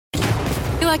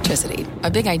Electricity,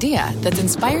 a big idea that's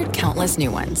inspired countless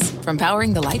new ones. From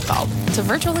powering the light bulb to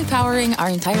virtually powering our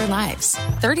entire lives.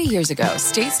 30 years ago,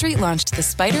 State Street launched the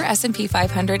SPDR S&P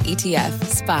 500 ETF,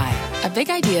 SPY. A big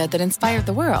idea that inspired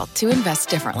the world to invest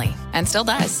differently. And still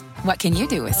does. What can you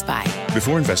do with SPY?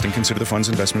 Before investing, consider the fund's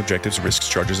investment objectives, risks,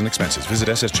 charges, and expenses. Visit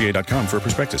ssga.com for a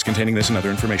prospectus containing this and other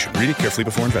information. Read it carefully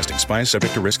before investing. SPY is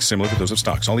subject to risks similar to those of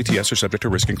stocks. All ETFs are subject to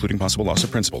risk, including possible loss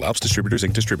of principal. Alps Distributors,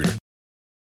 Inc. Distributor.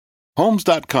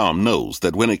 Homes.com knows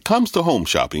that when it comes to home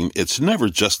shopping, it's never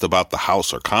just about the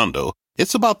house or condo.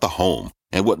 It's about the home.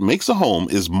 And what makes a home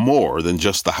is more than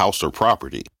just the house or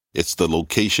property. It's the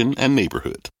location and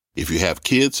neighborhood. If you have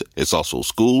kids, it's also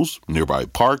schools, nearby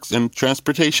parks, and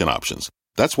transportation options.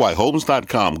 That's why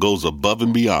Homes.com goes above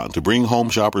and beyond to bring home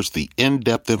shoppers the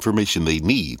in-depth information they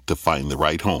need to find the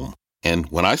right home. And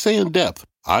when I say in-depth,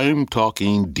 I'm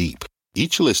talking deep.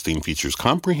 Each listing features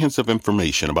comprehensive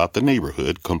information about the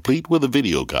neighborhood, complete with a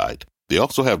video guide. They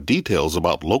also have details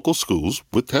about local schools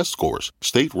with test scores,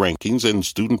 state rankings, and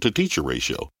student-to-teacher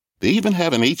ratio. They even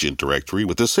have an agent directory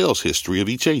with the sales history of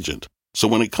each agent. So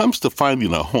when it comes to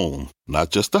finding a home, not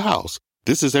just a house,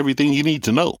 this is everything you need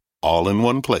to know, all in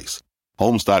one place.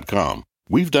 Homes.com.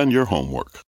 We've done your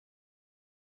homework.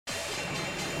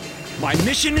 My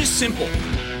mission is simple: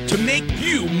 to make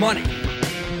you money.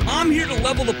 I'm here to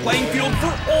level the playing field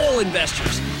for all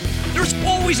investors. There's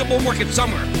always a bull market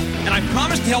somewhere, and I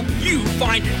promise to help you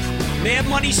find it. Mad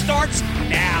Money starts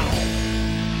now.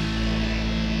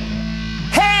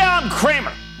 Hey, I'm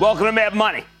Kramer. Welcome to Mad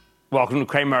Money. Welcome to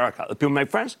Cramerica. The people, my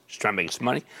friends, just trying to make some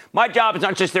money. My job is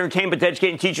not just to entertain, but to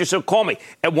educate and teach you, so call me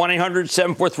at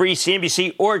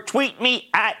 1-800-743-CNBC or tweet me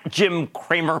at Jim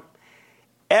Cramer.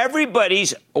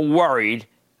 Everybody's worried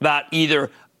about either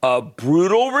a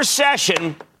brutal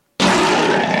recession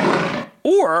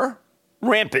or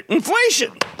rampant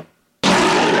inflation.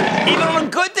 Even on a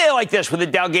good day like this, with the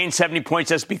Dow gained 70 points,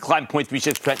 S&P climbed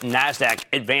 0.36%, and NASDAQ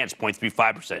advanced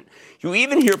 0.35%. You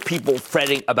even hear people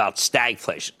fretting about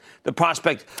stagflation, the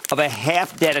prospect of a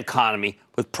half-dead economy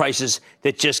with prices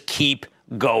that just keep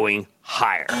going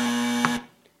higher.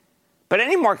 But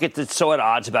any market that's so at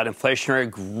odds about inflationary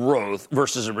growth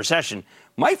versus a recession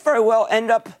might very well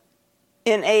end up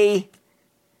in a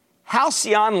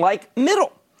halcyon-like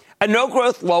middle, a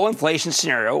no-growth, low-inflation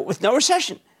scenario with no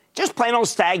recession. Just plain old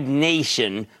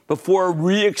stagnation before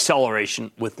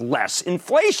re-acceleration with less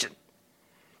inflation.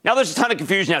 Now, there's a ton of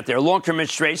confusion out there. Long-term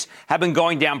interest rates have been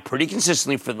going down pretty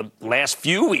consistently for the last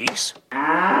few weeks,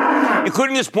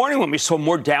 including this morning when we saw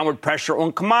more downward pressure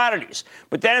on commodities.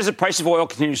 But then as the price of oil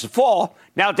continues to fall,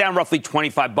 now down roughly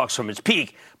 $25 from its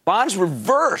peak, bonds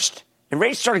reversed and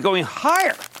rates started going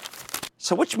higher.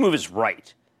 So which move is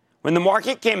right? When the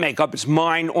market can't make up its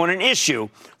mind on an issue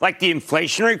like the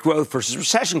inflationary growth versus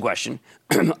recession question,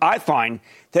 I find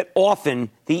that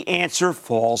often the answer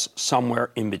falls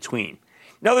somewhere in between.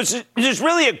 Now, there's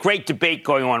really a great debate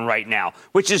going on right now,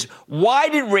 which is, why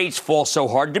did rates fall so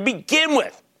hard to begin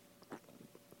with?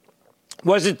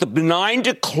 Was it the benign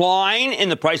decline in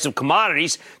the price of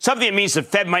commodities, something that means the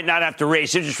Fed might not have to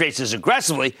raise interest rates as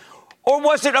aggressively? Or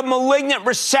was it a malignant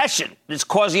recession that's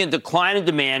causing a decline in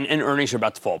demand and earnings are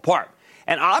about to fall apart?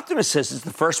 And optimist says it's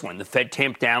the first one. The Fed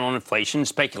tamped down on inflation and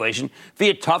speculation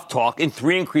via tough talk and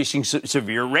 3 increasing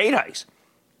severe rate hikes.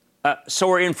 So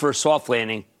we're in for a soft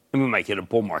landing, and we might get a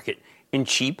bull market in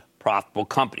cheap, profitable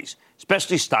companies,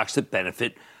 especially stocks that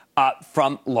benefit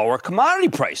from lower commodity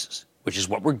prices, which is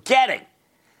what we're getting.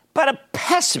 But a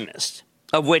pessimist,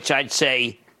 of which I'd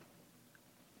say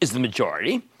is the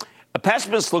majority, a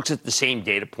pessimist looks at the same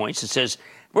data points and says,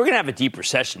 we're going to have a deep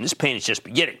recession. This pain is just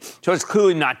beginning. So it's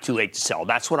clearly not too late to sell.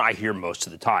 That's what I hear most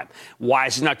of the time. Why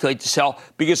is it not too late to sell?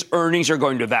 Because earnings are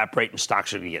going to evaporate and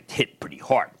stocks are going to get hit pretty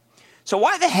hard. So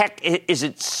why the heck is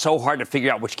it so hard to figure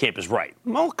out which camp is right?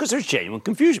 Well, because there's genuine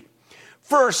confusion.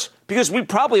 First, because we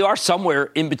probably are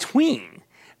somewhere in between.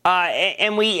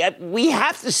 And we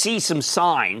have to see some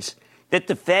signs that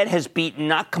the Fed has beaten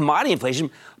not commodity inflation,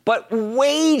 but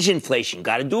wage inflation.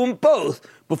 Got to do them both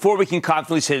before we can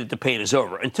confidently say that the pain is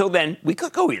over. Until then, we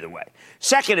could go either way.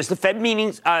 Second is the Fed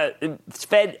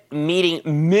meeting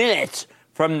minutes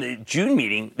from the June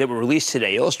meeting that were released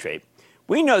today illustrate.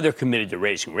 We know they're committed to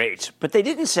raising rates, but they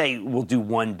didn't say we'll do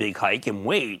one big hike and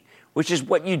wait, which is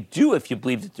what you do if you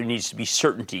believe that there needs to be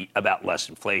certainty about less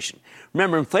inflation.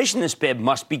 Remember, inflation this bad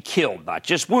must be killed, not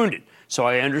just wounded. So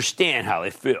I understand how they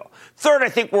feel. Third, I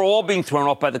think we're all being thrown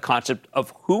off by the concept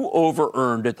of who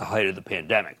over-earned at the height of the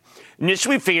pandemic.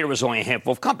 Initially, we figured it was only a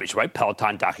handful of companies, right?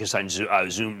 Peloton, DocuSign,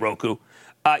 Zoom, Roku.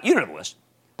 You know the list.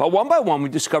 But one by one, we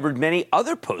discovered many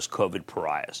other post-COVID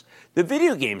pariahs. The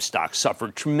video game stocks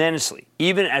suffered tremendously,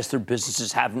 even as their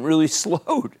businesses haven't really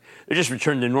slowed. They just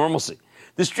returned to normalcy.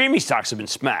 The streaming stocks have been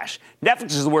smashed.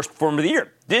 Netflix is the worst performer of the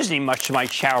year. Disney, much to my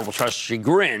charitable trust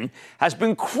chagrin, has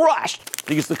been crushed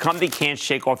because the company can't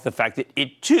shake off the fact that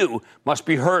it, too, must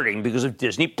be hurting because of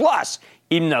Disney Plus,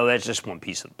 even though that's just one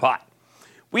piece of the pie.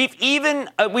 We've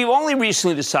only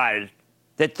recently decided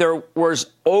that there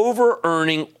was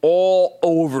over-earning all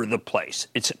over the place.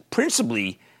 It's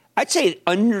principally, I'd say,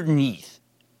 underneath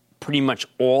pretty much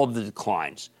all of the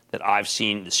declines that I've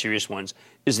seen, the serious ones,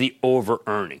 is the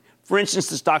over-earning. For instance,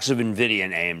 the stocks of NVIDIA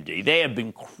and AMD, they have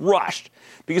been crushed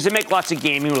because they make lots of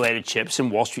gaming-related chips, and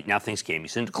Wall Street now thinks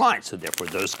gaming's in decline, so therefore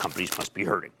those companies must be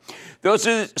hurting. Those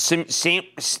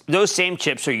same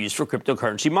chips are used for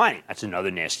cryptocurrency mining. That's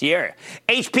another nasty area.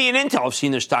 HP and Intel have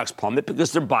seen their stocks plummet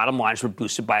because their bottom lines were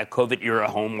boosted by a COVID-era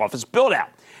home office build-out.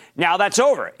 Now that's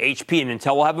over. HP and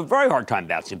Intel will have a very hard time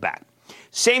bouncing back.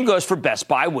 Same goes for Best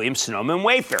Buy, Williams, Sonoma, and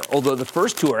Wayfair, although the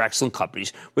first two are excellent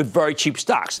companies with very cheap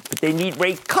stocks. But they need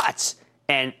rate cuts,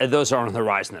 and those are on the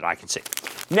horizon that I can see.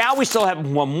 Now we still have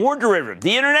one more derivative,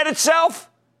 the Internet itself.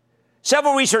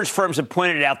 Several research firms have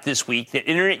pointed out this week that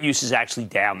Internet use is actually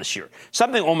down this year,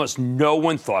 something almost no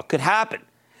one thought could happen.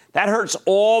 That hurts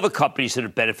all the companies that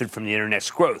have benefited from the Internet's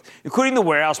growth, including the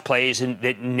warehouse plays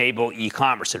that enable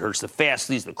e-commerce. It hurts the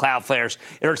Fastly's, the Cloudflares.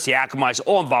 It hurts the Akamai's,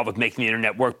 all involved with making the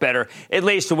Internet work better. It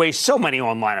lays to waste so many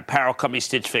online apparel companies,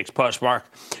 Stitch Fix, Postmark.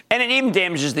 And it even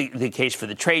damages the case for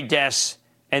the trade desks.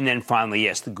 And then finally,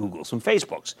 yes, the Googles and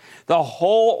Facebooks. The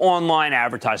whole online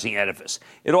advertising edifice.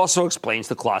 It also explains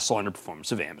the colossal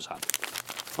underperformance of Amazon.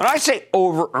 When I say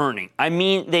over-earning, I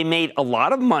mean they made a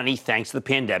lot of money thanks to the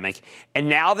pandemic, and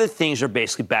now that things are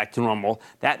basically back to normal,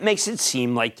 that makes it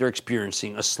seem like they're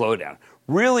experiencing a slowdown.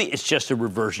 Really, it's just a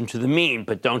reversion to the mean,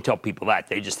 but don't tell people that.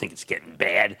 They just think it's getting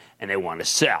bad, and they want to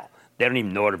sell. They don't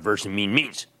even know what a reversion to the mean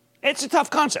means. It's a tough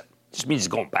concept. It just means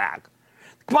it's going back.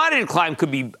 The commodity decline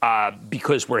could be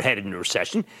because we're headed into a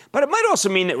recession, but it might also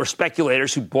mean that we're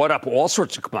speculators who bought up all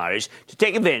sorts of commodities to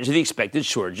take advantage of the expected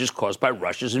shortages caused by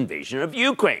Russia's invasion of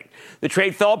Ukraine. The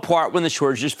trade fell apart when the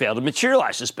shortages failed to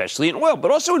materialize, especially in oil,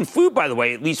 but also in food, by the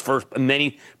way, at least for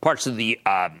many parts of the,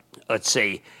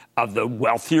 of the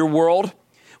wealthier world.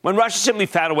 When Russia simply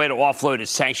found a way to offload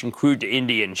its sanctioned crude to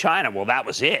India and China, well, that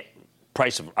was it.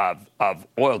 Price of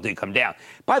oil did come down.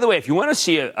 By the way, if you want to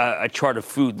see a chart of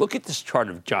food, look at this chart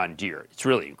of John Deere. It's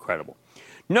really incredible.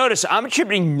 Notice I'm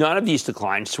attributing none of these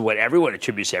declines to what everyone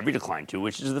attributes every decline to,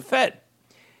 which is the Fed.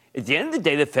 At the end of the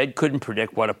day, the Fed couldn't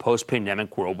predict what a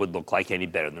post-pandemic world would look like any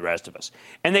better than the rest of us.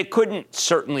 And they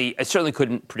certainly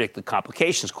couldn't predict the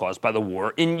complications caused by the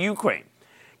war in Ukraine.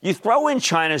 You throw in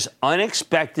China's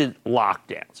unexpected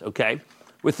lockdowns, okay,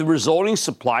 with the resulting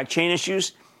supply chain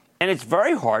issues, and it's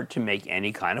very hard to make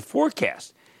any kind of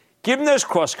forecast. Given those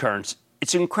cross currents,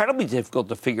 it's incredibly difficult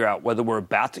to figure out whether we're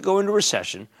about to go into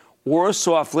recession or a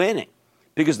soft landing,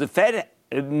 because the Fed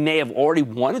may have already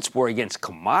won its war against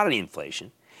commodity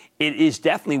inflation. It is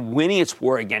definitely winning its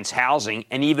war against housing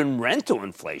and even rental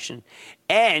inflation,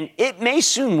 and it may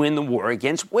soon win the war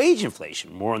against wage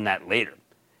inflation. More on that later.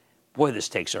 Boy, the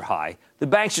stakes are high. The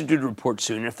banks are due to report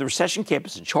soon, and if the recession camp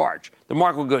is in charge, the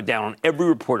market will go down on every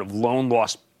report of loan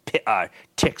loss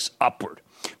ticks upward,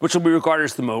 which will be regarded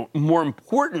as the more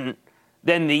important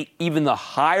than even the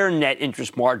higher net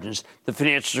interest margins the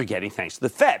financials are getting thanks to the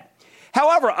Fed.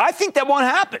 However, I think that won't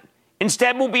happen.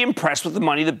 Instead, we'll be impressed with the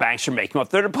money the banks are making off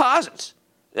their deposits.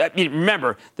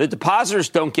 Remember, the depositors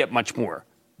don't get much more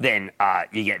than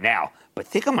you get now, but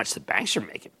think how much the banks are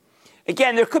making.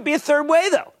 Again, there could be a third way,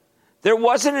 though. There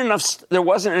wasn't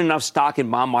enough stock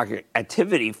and bond market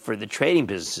activity for the trading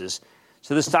businesses,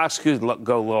 so the stocks could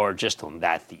go lower just on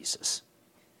that thesis.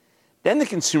 Then the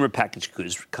consumer packaged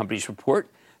goods companies report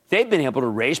they've been able to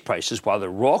raise prices while their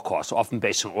raw costs, often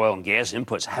based on oil and gas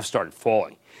inputs, have started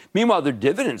falling. Meanwhile, their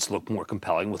dividends look more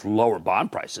compelling with lower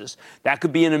bond prices. That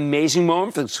could be an amazing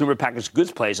moment for the consumer packaged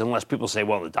goods plays unless people say,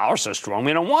 well, the dollar's so strong,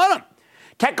 we don't want them.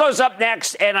 Tech goes up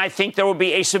next, and I think there will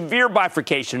be a severe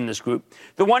bifurcation in this group.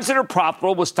 The ones that are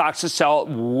profitable with stocks that sell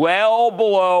well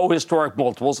below historic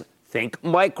multiples, think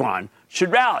Micron, should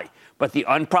rally. But the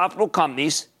unprofitable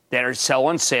companies that are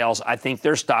selling sales, I think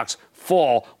their stocks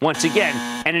fall once again.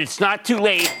 And it's not too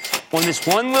late on this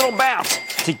one little bounce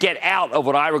to get out of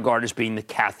what I regard as being the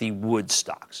Cathie Wood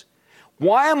stocks.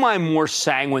 Why am I more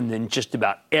sanguine than just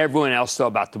about everyone else, though,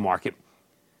 about the market?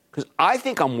 Because I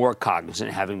think I'm more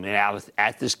cognizant, having been out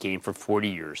at this game for 40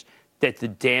 years, that the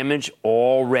damage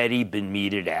already been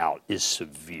meted out is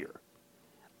severe.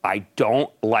 I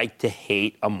don't like to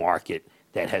hate a market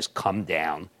that has come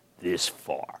down this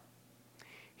far.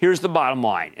 Here's the bottom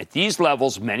line. At these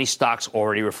levels, many stocks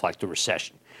already reflect a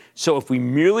recession. So if we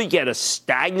merely get a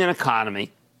stagnant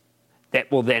economy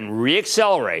that will then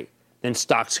reaccelerate, then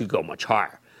stocks could go much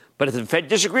higher. But if the Fed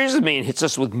disagrees with me and hits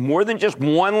us with more than just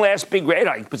one last big rate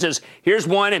hike, but says, here's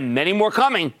one and many more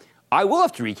coming, I will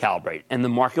have to recalibrate, and the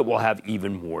market will have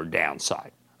even more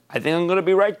downside. I think I'm going to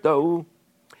be right, though.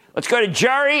 Let's go to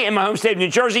Jerry in my home state of New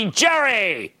Jersey.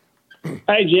 Jerry!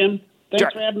 Hi, Jim.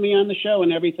 Thanks for having me on the show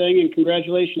and everything, and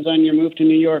congratulations on your move to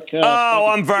New York.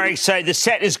 I'm very excited. The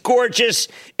set is gorgeous.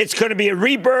 It's going to be a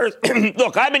rebirth.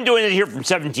 Look, I've been doing it here for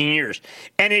 17 years,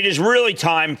 and it is really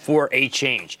time for a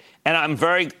change. And I'm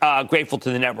very grateful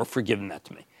to the network for giving that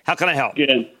to me. How can I help?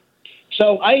 Good.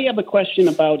 So I have a question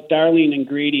about Darling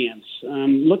Ingredients.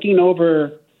 Looking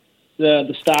over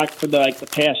the stock for the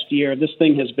past year, this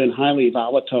thing has been highly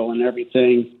volatile and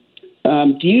everything.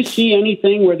 Do you see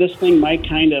anything where this thing might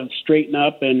kind of straighten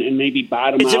up and maybe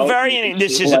bottom out?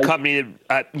 This is a company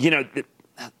that,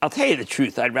 I'll tell you the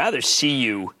truth. I'd rather see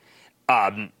you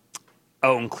own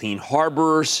Clean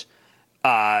Harbors.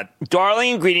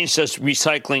 Darling Ingredients does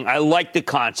recycling. I like the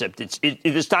concept.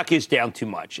 The stock is down too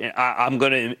much. And I'm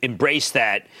going to embrace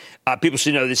that. People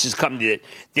should know this is a company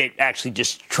that actually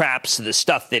just traps the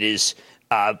stuff that is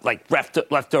like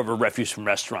leftover refuse from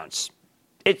restaurants.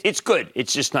 It's good.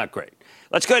 It's just not great.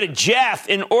 Let's go to Jeff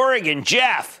in Oregon.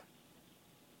 Jeff.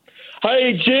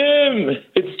 Hi, Jim.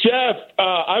 It's Jeff.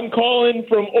 I'm calling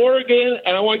from Oregon,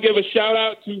 and I want to give a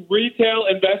shout-out to Retail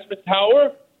Investment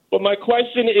Tower. But my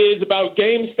question is about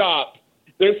GameStop.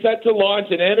 They're set to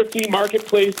launch an NFT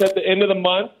marketplace at the end of the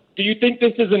month. Do you think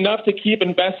this is enough to keep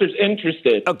investors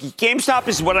interested? Okay, GameStop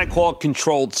is what I call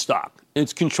controlled stock.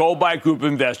 It's controlled by a group of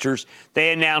investors.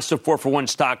 They announced a 4-for-1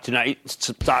 stock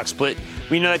split.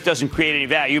 We know that doesn't create any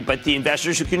value, but the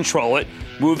investors who control it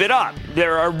move it up.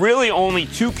 There are really only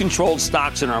two controlled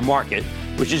stocks in our market,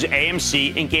 which is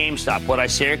AMC and GameStop. What I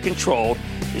say are controlled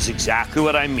is exactly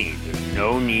what I mean. There's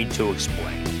no need to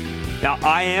explain. Now,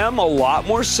 I am a lot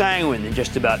more sanguine than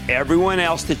just about everyone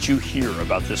else that you hear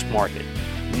about this market.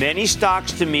 Many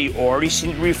stocks, to me, already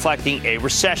seem to be reflecting a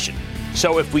recession.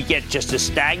 So if we get just a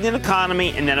stagnant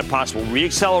economy and then a possible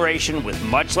reacceleration with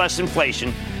much less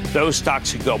inflation, those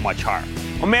stocks could go much higher.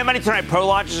 Well, Mad Money tonight,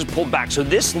 Prologis has pulled back. So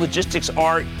this logistics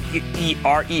REIT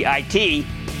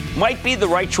might be the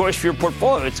right choice for your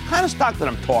portfolio. It's the kind of stock that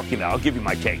I'm talking about. I'll give you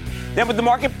my take. Then with the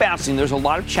market bouncing, there's a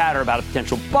lot of chatter about a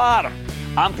potential bottom.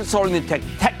 I'm consulting the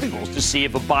technicals to see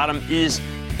if a bottom is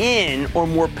in or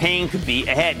more pain could be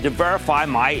ahead to verify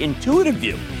my intuitive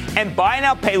view. And buy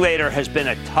now, pay later has been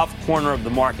a tough corner of the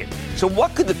market. So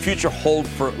what could the future hold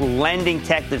for lending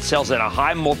tech that sells at a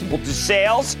high multiple to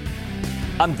sales?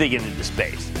 I'm digging into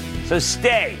space. So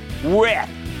stay with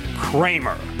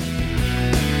Cramer.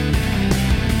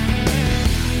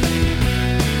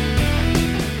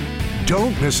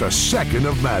 Don't miss a second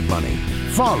of Mad Money.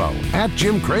 Follow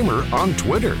 @JimCramer on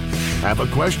Twitter. Have a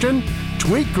question?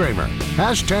 Tweet Cramer.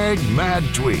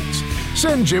 #MadTweets.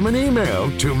 Send Jim an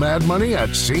email to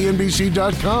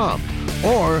madmoney@cnbc.com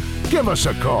or give us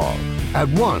a call at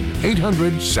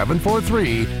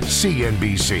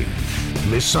 1-800-743-CNBC.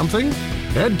 Miss something?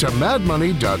 Head to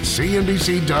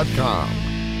madmoney.cnbc.com.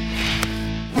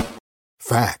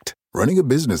 Fact. Running a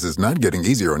business is not getting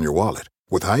easier on your wallet.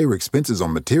 With higher expenses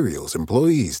on materials,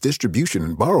 employees, distribution,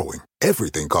 and borrowing,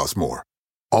 everything costs more.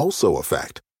 Also a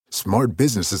fact. Smart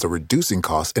businesses are reducing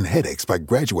costs and headaches by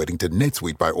graduating to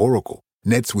NetSuite by Oracle.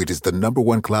 NetSuite is the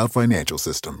 #1 cloud financial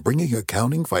system, bringing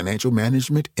accounting, financial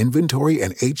management, inventory,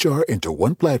 and HR into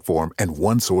one platform and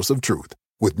one source of truth.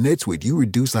 With NetSuite, you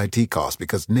reduce IT costs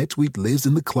because NetSuite lives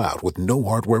in the cloud with no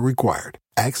hardware required.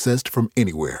 Accessed from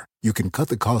anywhere, you can cut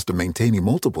the cost of maintaining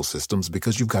multiple systems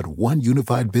because you've got one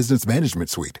unified business management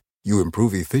suite. You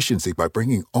improve efficiency by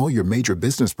bringing all your major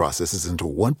business processes into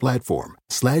one platform,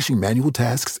 slashing manual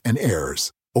tasks and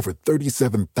errors. Over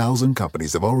 37,000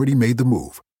 companies have already made the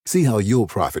move. See how you'll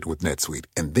profit with NetSuite,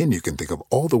 and then you can think of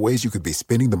all the ways you could be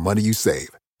spending the money you save.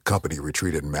 Company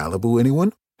retreat in Malibu,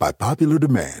 anyone? By popular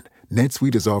demand,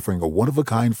 NetSuite is offering a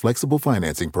one-of-a-kind flexible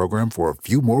financing program for a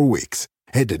few more weeks.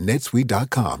 Head to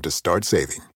netsuite.com to start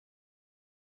saving.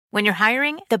 When you're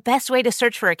hiring, the best way to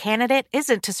search for a candidate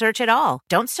isn't to search at all.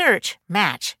 Don't search,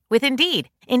 match with Indeed.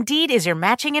 Indeed is your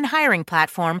matching and hiring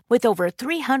platform with over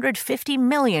 350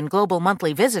 million global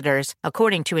monthly visitors,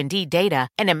 according to Indeed data,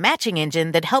 and a matching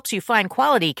engine that helps you find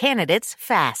quality candidates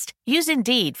fast. Use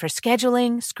Indeed for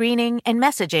scheduling, screening, and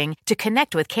messaging to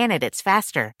connect with candidates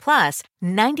faster. Plus,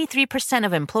 93%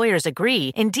 of employers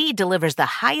agree Indeed delivers the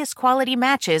highest quality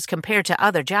matches compared to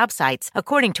other job sites,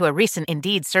 according to a recent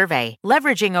Indeed survey.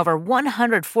 Leveraging over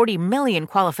 140 million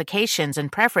qualifications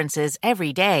and preferences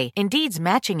every day, Indeed's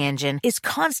matching engine is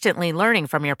constantly learning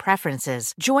from your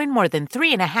preferences. Join more than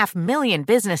 3.5 million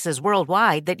businesses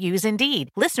worldwide that use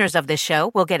Indeed. Listeners of this show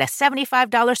will get a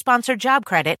 $75 sponsored job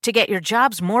credit to get your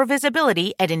jobs more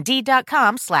visibility at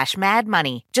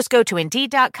Indeed.com/madmoney. Just go to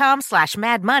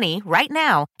Indeed.com/madmoney right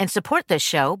now and support this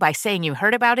show by saying you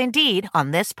heard about Indeed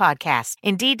on this podcast.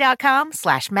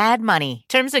 Indeed.com/madmoney.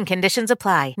 Terms and conditions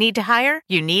apply. Need to hire?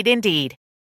 You need Indeed.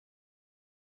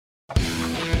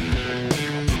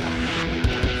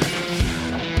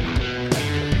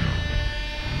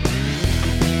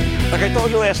 Like I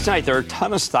told you last night, there are a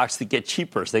ton of stocks that get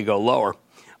cheaper as they go lower.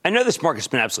 I know this market's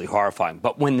been absolutely horrifying,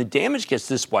 but when the damage gets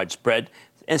this widespread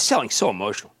and selling so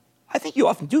emotional, I think you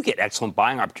often do get excellent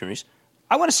buying opportunities.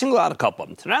 I want to single out a couple of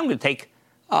them. Tonight I'm going to take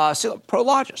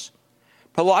Prologis.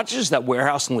 Prologis is that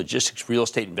warehouse and logistics real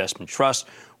estate investment trust,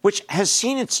 which has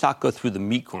seen its stock go through the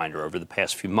meat grinder over the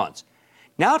past few months.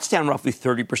 Now it's down roughly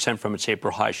 30% from its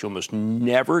April high. You almost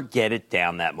never get it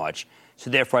down that much, so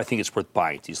therefore I think it's worth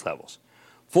buying at these levels.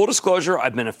 Full disclosure,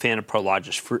 I've been a fan of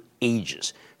Prologis for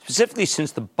ages, specifically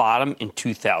since the bottom in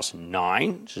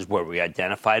 2009, which is where we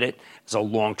identified it as a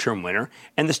long-term winner,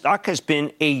 and the stock has been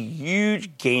a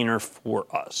huge gainer for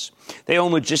us. They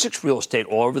own logistics real estate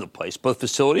all over the place, both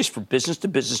facilities for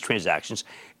business-to-business transactions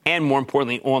and, more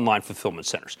importantly, online fulfillment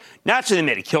centers. Naturally, they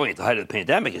made a killing at the height of the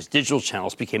pandemic as digital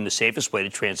channels became the safest way to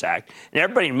transact, and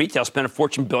everybody in retail spent a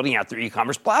fortune building out their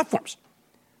e-commerce platforms.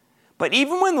 But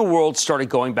even when the world started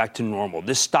going back to normal,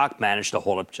 this stock managed to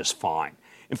hold up just fine.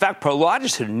 In fact,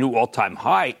 Prologis hit a new all-time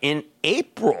high in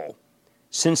April.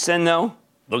 Since then, though,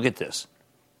 look at this.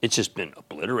 It's just been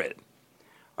obliterated.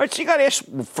 All right, so you got to ask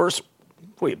first,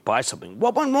 before you buy something,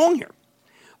 what went wrong here?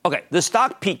 Okay, the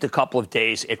stock peaked a couple of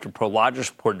days after Prologis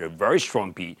reported a very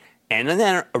strong beat and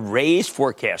then a raised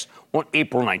forecast on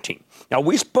April 19th. Now,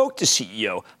 we spoke to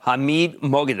CEO Hamid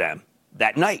Moghadam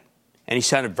that night, and he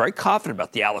sounded very confident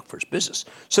about the outlook for his business.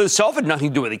 So the sell had nothing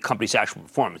to do with the company's actual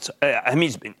performance.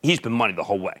 He's been money the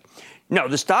whole way. No,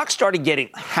 the stock started getting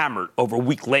hammered over a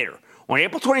week later. On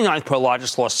April 29th,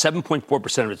 Prologis lost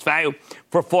 7.4% of its value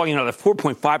for falling another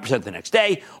 4.5% the next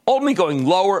day, ultimately going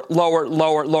lower,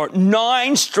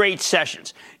 9 straight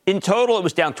sessions. In total, it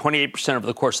was down 28% over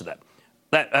the course of that.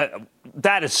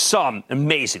 That is some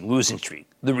amazing losing streak.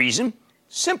 The reason?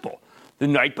 Simple. The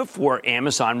night before,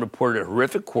 Amazon reported a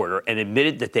horrific quarter and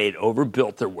admitted that they had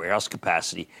overbuilt their warehouse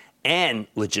capacity and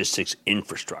logistics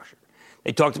infrastructure.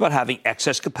 They talked about having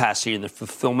excess capacity in the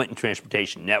fulfillment and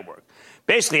transportation network.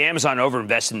 Basically, Amazon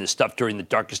overinvested in this stuff during the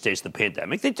darkest days of the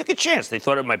pandemic. They took a chance. They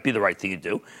thought it might be the right thing to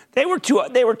do. They were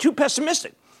too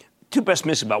pessimistic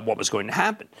about what was going to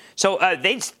happen. So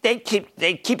they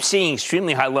keep seeing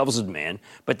extremely high levels of demand,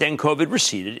 but then COVID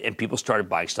receded and people started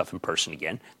buying stuff in person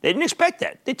again. They didn't expect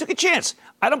that. They took a chance.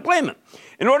 I don't blame them.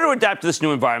 In order to adapt to this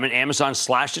new environment, Amazon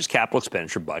slashed its capital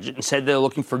expenditure budget and said they're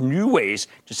looking for new ways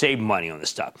to save money on this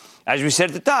stuff. As we said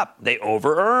at the top, they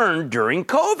over-earned during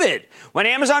COVID. When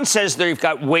Amazon says they've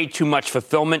got way too much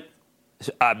fulfillment,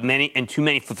 too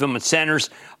many fulfillment centers.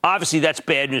 Obviously, that's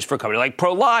bad news for a company like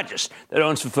Prologis that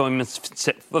owns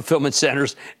fulfillment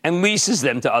centers and leases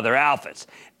them to other outfits.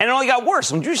 And it only got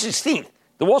worse. On June 16th,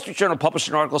 the Wall Street Journal published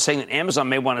an article saying that Amazon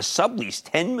may want to sublease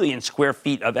 10 million square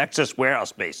feet of excess warehouse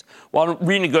space while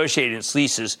renegotiating its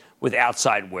leases with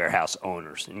outside warehouse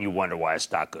owners. And you wonder why a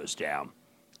stock goes down.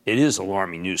 It is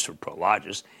alarming news for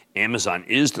Prologis. Amazon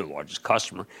is their largest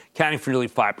customer, accounting for nearly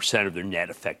 5% of their net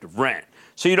effective rent.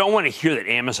 So you don't want to hear that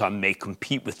Amazon may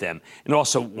compete with them and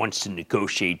also wants to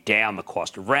negotiate down the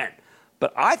cost of rent.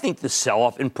 But I think the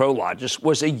sell-off in Prologis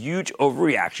was a huge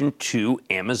overreaction to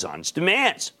Amazon's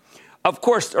demands. Of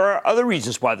course, there are other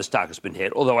reasons why the stock has been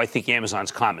hit, although I think Amazon's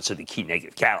comments are the key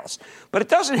negative catalyst. But it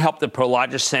doesn't help that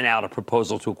Prologis sent out a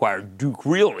proposal to acquire Duke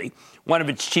Realty, one of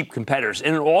its cheap competitors,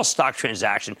 in an all-stock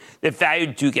transaction that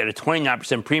valued Duke at a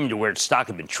 29% premium to where its stock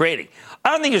had been trading. I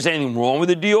don't think there's anything wrong with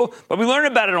the deal, but we learned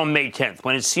about it on May 10th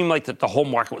when it seemed like that the whole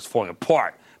market was falling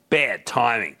apart. Bad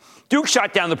timing. Duke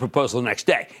shot down the proposal the next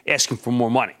day, asking for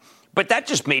more money. But that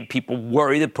just made people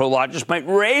worry that Prologis might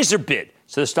raise their bid.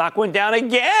 So the stock went down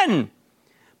again.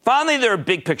 Finally, there are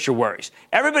big picture worries.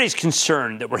 Everybody's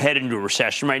concerned that we're headed into a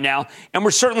recession right now, and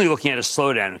we're certainly looking at a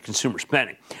slowdown in consumer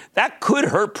spending. That could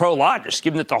hurt Prologis,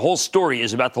 given that the whole story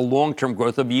is about the long-term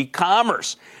growth of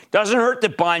e-commerce. Doesn't hurt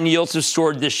that bond yields have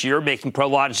soared this year, making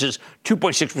Prologis'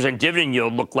 2.6% dividend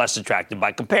yield look less attractive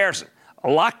by comparison. A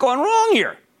lot going wrong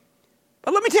here.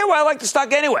 But let me tell you why I like the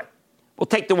stock anyway. We'll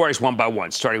take the worries one by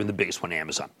one, starting with the biggest one,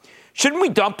 Amazon. Shouldn't we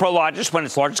dump Prologis when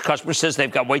its largest customer says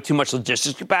they've got way too much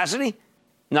logistics capacity?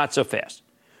 Not so fast.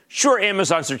 Sure,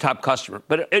 Amazon's their top customer,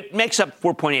 but it makes up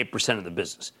 4.8% of the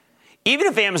business. Even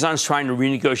if Amazon's trying to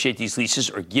renegotiate these leases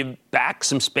or give back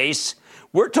some space,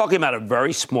 we're talking about a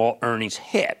very small earnings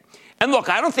hit. And look,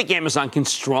 I don't think Amazon can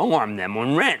strong-arm them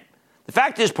on rent. The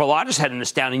fact is, Prologis had an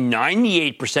astounding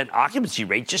 98% occupancy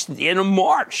rate just at the end of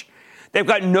March. They've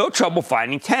got no trouble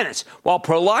finding tenants. While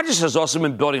Prologis has also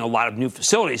been building a lot of new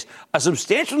facilities, a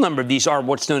substantial number of these are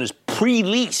what's known as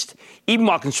pre-leased, even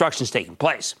while construction is taking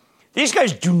place. These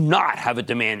guys do not have a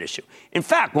demand issue. In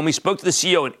fact, when we spoke to the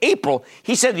CEO in April,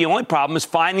 he said the only problem is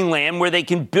finding land where they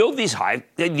can build these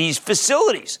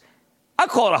facilities. I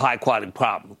call it a high-quality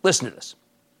problem. Listen to this.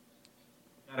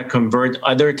 To convert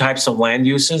other types of land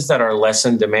uses that are less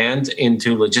in demand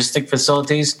into logistic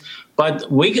facilities. But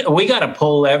we got to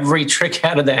pull every trick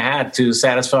out of the hat to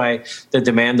satisfy the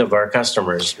demand of our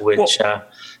customers, which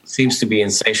seems to be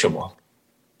insatiable.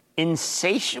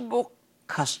 Insatiable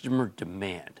customer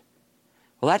demand.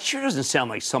 Well, that sure doesn't sound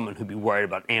like someone who'd be worried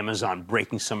about Amazon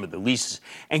breaking some of the leases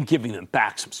and giving them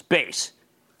back some space.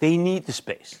 They need the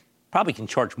space. Probably can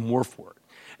charge more for it.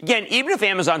 Again, even if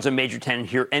Amazon's a major tenant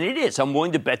here, and it is, I'm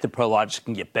willing to bet that Prologis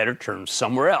can get better terms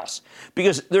somewhere else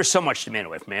because there's so much demand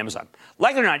away from Amazon.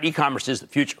 Like it or not, e-commerce is the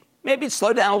future. Maybe it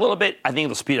slowed down a little bit. I think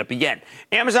it'll speed up again.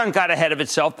 Amazon got ahead of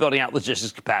itself building out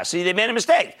logistics capacity. They made a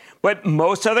mistake. But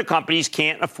most other companies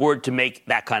can't afford to make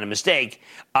that kind of mistake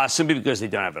simply because they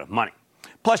don't have enough money.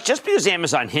 Plus, just because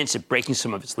Amazon hints at breaking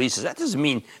some of its leases, that doesn't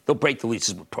mean they'll break the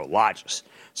leases with Prologis.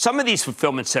 Some of these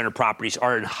fulfillment center properties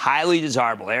are in highly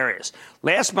desirable areas.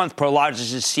 Last month,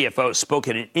 Prologis' CFO spoke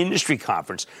at an industry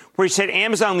conference where he said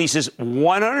Amazon leases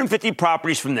 150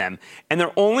 properties from them, and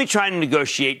they're only trying to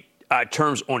negotiate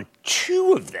terms on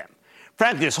 2 of them.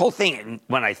 Frankly, this whole thing,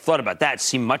 when I thought about that,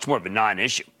 seemed much more of a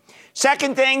non-issue.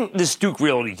 Second thing, this Duke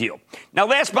Realty deal. Now,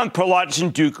 last month, Prologis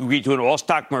and Duke agreed to an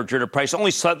all-stock merger at a price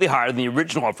only slightly higher than the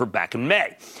original offer back in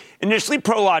May. Initially,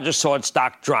 Prologis saw its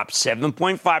stock drop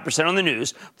 7.5% on the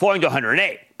news, falling to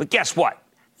 108. But guess what?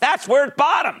 That's where it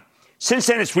bottomed. Since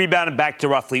then, it's rebounded back to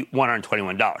roughly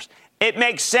 $121. It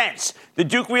makes sense. The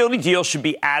Duke Realty deal should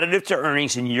be additive to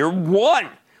earnings in year 1,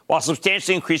 while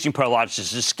substantially increasing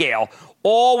Prologis' scale,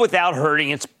 all without hurting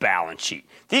its balance sheet.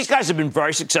 These guys have been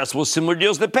very successful with similar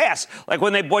deals in the past, like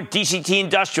when they bought DCT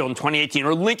Industrial in 2018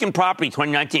 or Lincoln Property in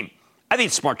 2019. I think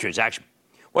it's a smart transaction.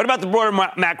 What about the broader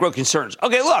macro concerns?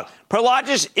 Okay, look,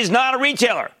 Prologis is not a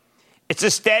retailer. It's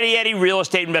a steady Eddie real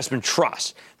estate investment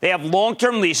trust. They have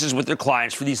long-term leases with their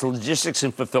clients for these logistics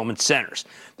and fulfillment centers.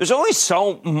 There's only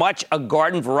so much a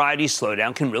garden variety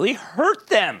slowdown can really hurt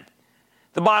them.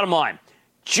 The bottom line,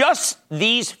 just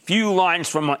these few lines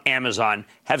from Amazon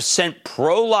have sent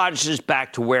Prologis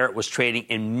back to where it was trading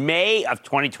in May of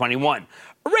 2021,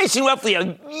 erasing roughly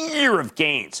a year of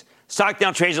gains. Stock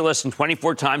now trades at less than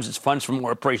 24 times its funds from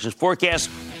operations forecast,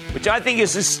 which I think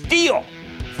is a steal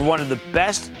for one of the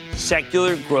best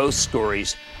secular growth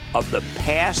stories of the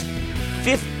past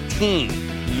 15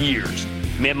 years.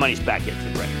 Mad Money's back into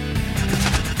the break.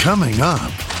 Coming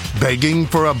up, begging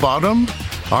for a bottom?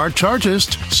 Our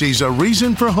chartist sees a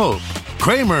reason for hope.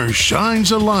 Cramer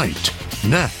shines a light.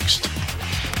 Next.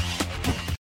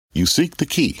 You seek the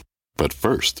key. But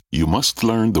first, you must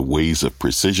learn the ways of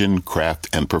precision, craft,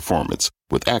 and performance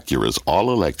with Acura's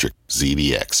all-electric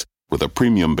ZDX. With a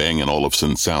premium Bang &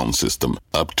 Olufsen sound system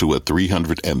up to a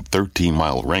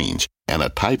 313-mile range and a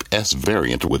Type S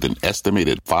variant with an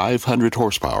estimated 500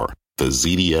 horsepower, the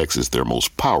ZDX is their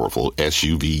most powerful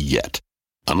SUV yet.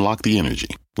 Unlock the energy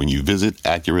when you visit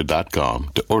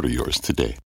Acura.com to order yours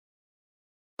today.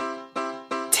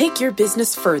 Take your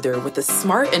business further with the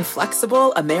smart and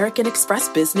flexible American Express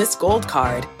Business Gold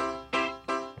Card.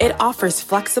 It offers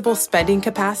flexible spending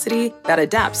capacity that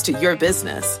adapts to your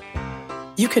business.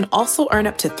 You can also earn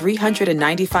up to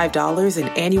 $395 in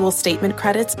annual statement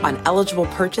credits on eligible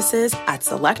purchases at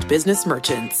select business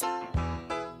merchants.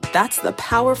 That's the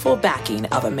powerful backing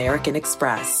of American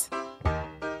Express.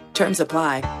 Terms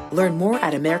apply. Learn more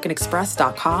at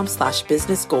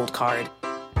americanexpress.com/business gold card.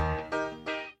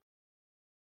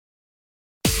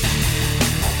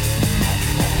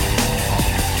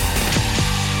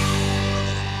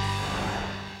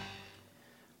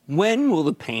 When will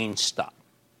the pain stop?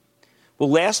 Will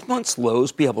last month's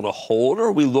lows be able to hold, or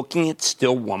are we looking at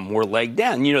still one more leg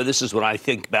down? You know, this is what I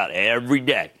think about every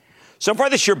day. So far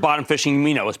this year, bottom fishing,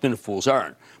 we know it's been a fool's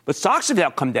errand. But stocks have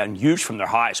now come down huge from their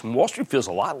highs, and Wall Street feels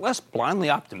a lot less blindly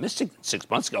optimistic than 6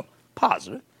 months ago.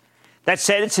 Positive. That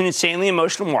said, it's an insanely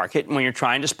emotional market, and when you're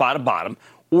trying to spot a bottom,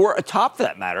 or a top for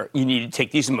that matter, you need to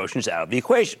take these emotions out of the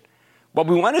equation. What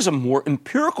we want is a more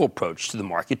empirical approach to the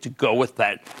market to go with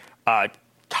that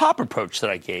top approach that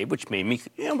I gave, which made me,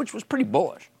 which was pretty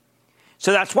bullish.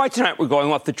 So that's why tonight we're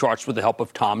going off the charts with the help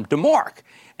of Tom DeMark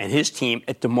and his team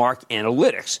at DeMark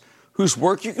Analytics, whose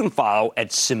work you can follow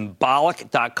at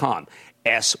symbolic.com,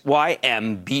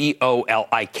 SYMBOLIK.com.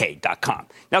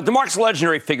 Now, DeMark's a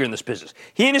legendary figure in this business.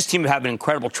 He and his team have an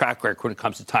incredible track record when it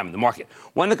comes to time in the market,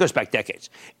 one that goes back decades.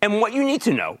 And what you need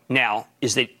to know now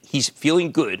is that he's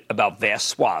feeling good about vast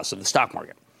swaths of the stock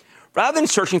market. Rather than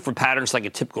searching for patterns like a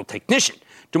typical technician,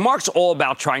 DeMark's all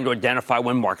about trying to identify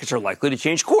when markets are likely to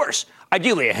change course,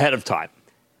 ideally ahead of time.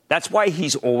 That's why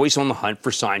he's always on the hunt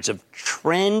for signs of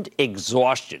trend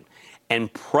exhaustion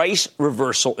and price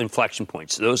reversal inflection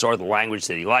points. Those are the language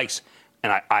that he likes,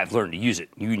 and I've learned to use it.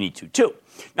 You need to, too.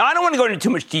 Now, I don't want to go into too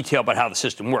much detail about how the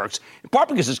system works, in part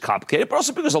because it's complicated, but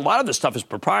also because a lot of this stuff is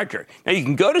proprietary. Now, you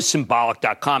can go to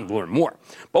symbolic.com to learn more.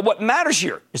 But what matters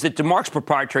here is that DeMark's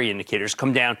proprietary indicators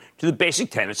come down to the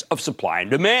basic tenets of supply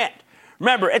and demand.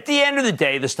 Remember, at the end of the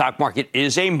day, the stock market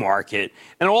is a market,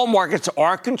 and all markets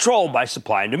are controlled by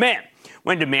supply and demand.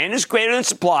 When demand is greater than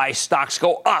supply, stocks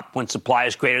go up. When supply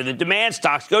is greater than demand,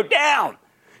 stocks go down.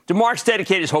 DeMark's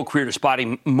dedicated his whole career to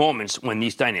spotting moments when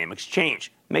these dynamics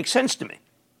change. Makes sense to me.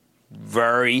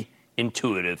 Very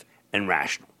intuitive and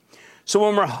rational. So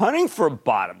when we're hunting for a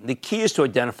bottom, the key is to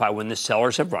identify when the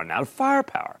sellers have run out of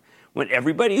firepower, when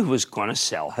everybody who is going to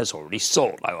sell has already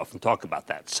sold. I often talk about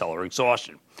that, seller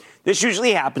exhaustion. This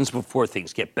usually happens before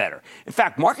things get better. In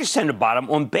fact, markets tend to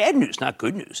bottom on bad news, not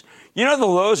good news. You know, the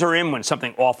lows are in when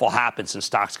something awful happens and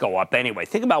stocks go up anyway.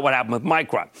 Think about what happened with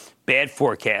Micron. Bad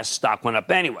forecast, stock went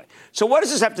up anyway. So what does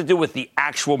this have to do with the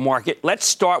actual market? Let's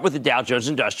start with the Dow Jones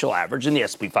Industrial Average and the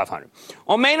S&P 500.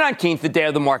 On May 19th, the day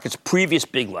of the market's previous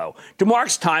big low,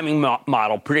 DeMark's timing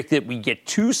model predicted we'd get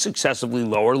two successively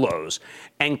lower lows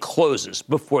and closes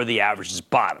before the averages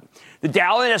bottom. The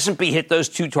Dow and S&P hit those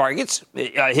targets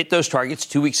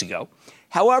 2 weeks ago.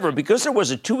 However, because there was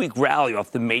a 2-week rally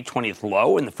off the May 20th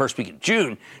low in the first week of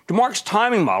June, DeMark's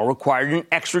timing model required an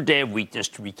extra day of weakness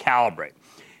to recalibrate.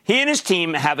 He and his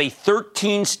team have a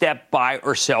 13-step buy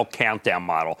or sell countdown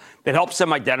model that helps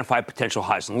them identify potential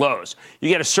highs and lows. You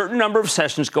get a certain number of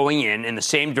sessions going in the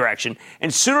same direction,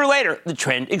 and sooner or later, the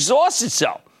trend exhausts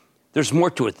itself. There's more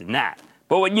to it than that.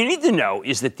 But what you need to know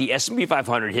is that the S&P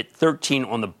 500 hit 13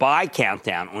 on the buy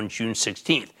countdown on June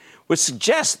 16th, which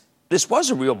suggests this was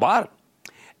a real bottom.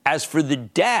 As for the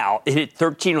Dow, it hit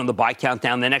 13 on the buy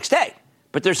countdown the next day.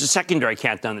 But there's a secondary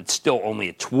countdown that's still only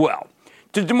at 12.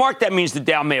 To DeMark, that means the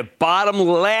Dow may have bottomed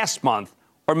last month,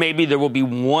 or maybe there will be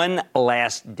one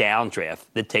last downdraft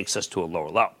that takes us to a lower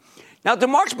low. Now,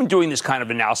 DeMark's been doing this kind of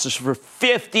analysis for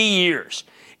 50 years,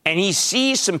 and he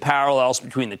sees some parallels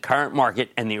between the current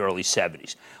market and the early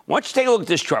 70s. Why don't you take a look at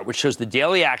this chart, which shows the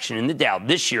daily action in the Dow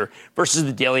this year versus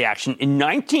the daily action in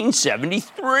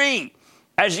 1973.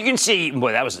 As you can see,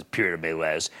 boy, that was a period of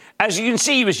malaise. As you can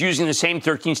see, he was using the same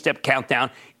 13-step countdown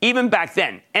even back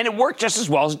then, and it worked just as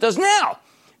well as it does now.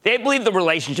 They believe the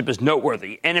relationship is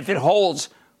noteworthy, and if it holds,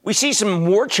 we see some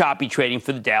more choppy trading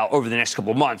for the Dow over the next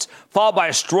couple of months, followed by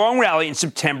a strong rally in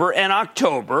September and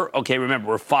October. Okay, remember,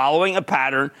 we're following a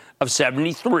pattern of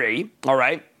 73, all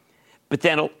right? But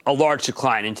then a large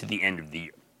decline into the end of the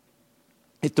year.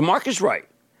 If the market's right,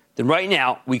 then right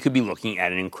now we could be looking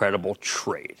at an incredible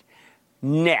trade.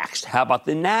 Next, how about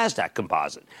the NASDAQ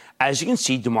composite? As you can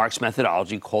see, DeMark's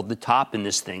methodology called the top in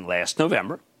this thing last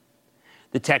November.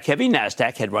 The tech-heavy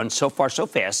NASDAQ had run so far so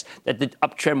fast that the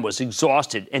uptrend was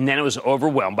exhausted, and then it was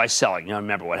overwhelmed by selling. You know,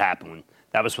 remember what happened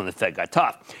that was when the Fed got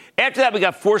tough. After that, we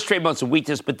got 4 straight months of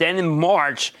weakness, but then in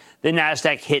March, the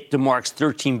NASDAQ hit DeMark's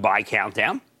 13 buy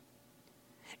countdown.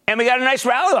 And we got a nice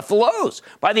rally off the lows.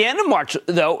 By the end of March,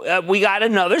 though, we got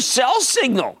another sell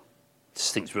signal.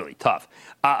 This thing's really tough.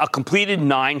 A completed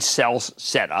 9 sells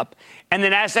setup, and the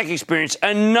NASDAQ experienced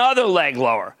another leg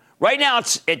lower. Right now,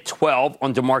 it's at 12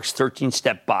 on DeMark's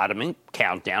 13-step bottoming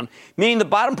countdown, meaning the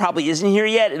bottom probably isn't here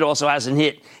yet. It also hasn't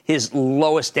hit his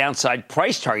lowest downside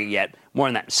price target yet. More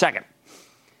on that in a second.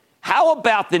 How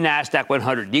about the NASDAQ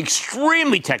 100, the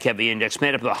extremely tech-heavy index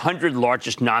made up of the 100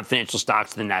 largest non-financial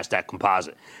stocks in the NASDAQ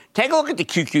composite? Take a look at the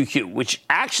QQQ, which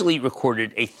actually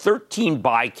recorded a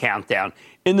 13-buy countdown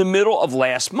in the middle of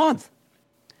last month.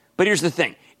 But here's the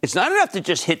thing. It's not enough to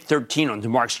just hit 13 on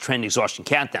DeMark's trend exhaustion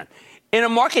countdown. In a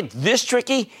market this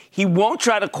tricky, he won't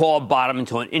try to call a bottom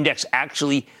until an index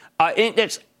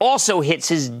also hits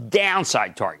his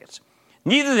downside targets.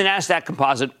 Neither the NASDAQ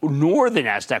composite nor the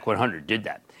NASDAQ 100 did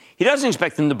that. He doesn't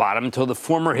expect them to bottom until the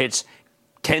former hits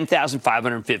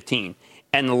 10,515,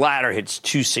 and the latter hits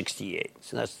 268.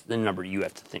 So that's the number you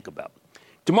have to think about.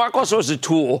 DeMark also has a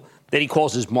tool that he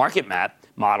calls his market map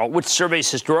model, which surveys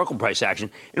historical price action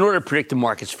in order to predict the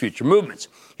market's future movements.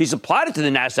 He's applied it to the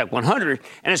NASDAQ 100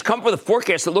 and has come up with a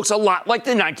forecast that looks a lot like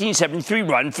the 1973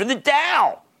 run for the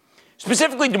Dow.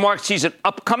 Specifically, DeMark sees an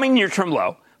upcoming near-term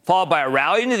low, followed by a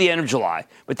rally into the end of July,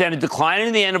 but then a decline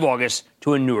into the end of August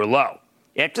to a newer low.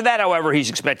 After that, however, he's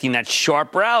expecting that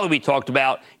sharp rally we talked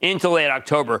about into late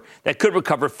October that could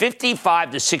recover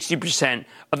 55 to 60%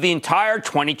 of the entire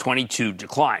 2022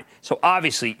 decline. So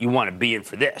obviously, you want to be in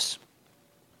for this.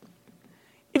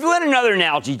 If you had another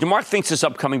analogy, DeMark thinks this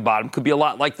upcoming bottom could be a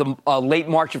lot like the late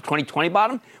March of 2020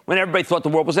 bottom, when everybody thought the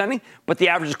world was ending, but the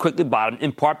averages quickly bottomed,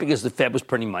 in part because the Fed was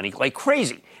printing money like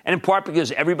crazy, and in part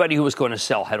because everybody who was going to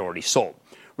sell had already sold.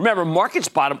 Remember, markets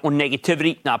bottom on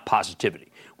negativity, not positivity.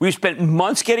 We've spent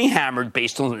months getting hammered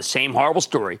based on the same horrible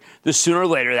story. The sooner or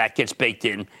later that gets baked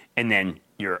in, and then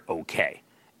you're okay.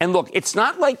 And look, it's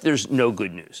not like there's no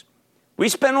good news. We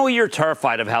spent all year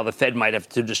terrified of how the Fed might have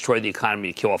to destroy the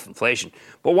economy to kill off inflation.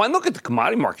 But one look at the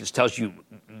commodity markets tells you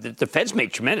that the Fed's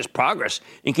made tremendous progress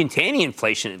in containing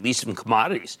inflation, at least in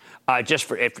commodities,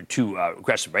 just after two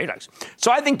aggressive rate hikes.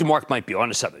 So I think DeMark might be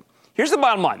onto something. Here's the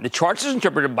bottom line. The charts as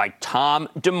interpreted by Tom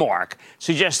DeMark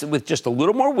suggest that with just a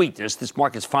little more weakness, this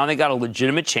market's finally got a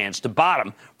legitimate chance to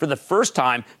bottom for the first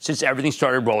time since everything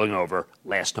started rolling over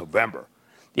last November.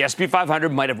 The S&P 500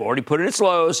 might have already put in its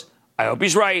lows. I hope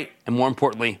he's right. And more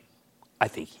importantly, I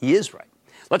think he is right.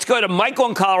 Let's go to Michael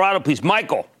in Colorado, please.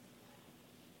 Michael.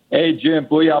 Hey, Jim.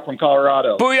 Booyah from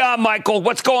Colorado. Booyah, Michael.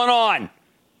 What's going on?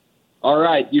 All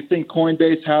right. You think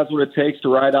Coinbase has what it takes to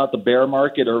ride out the bear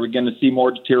market, or are we going to see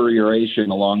more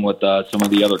deterioration along with some of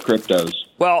the other cryptos?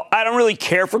 Well, I don't really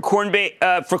care for Coinbase.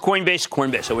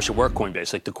 Coinbase. I wish it were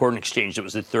Coinbase, like the Coin Exchange that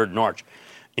was the third in March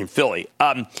in Philly.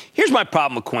 Here's my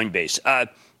problem with Coinbase.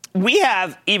 We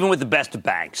have, even with the best of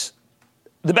banks,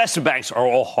 the best of banks are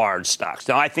all hard stocks.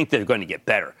 Now, I think they're going to get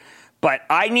better. But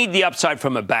I need the upside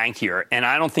from a bank here, and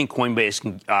I don't think Coinbase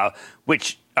can,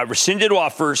 which rescinded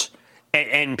offers,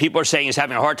 and people are saying is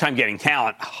having a hard time getting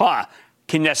talent,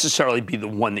 can necessarily be the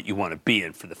one that you want to be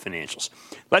in for the financials.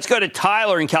 Let's go to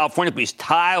Tyler in California, please.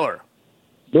 Tyler.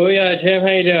 Booyah, Jim. How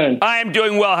you doing? I am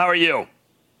doing well. How are you?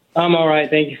 I'm all right.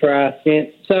 Thank you for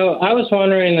asking. So I was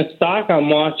wondering, the stock I'm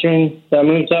watching that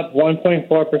moves up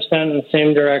 1.4% in the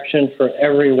same direction for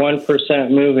every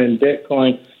 1% move in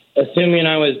Bitcoin, assuming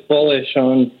I was bullish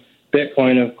on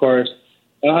Bitcoin, of course.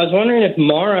 I was wondering if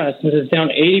Mara, since it's down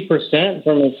 80%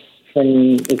 from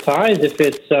its highs, if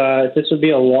this would be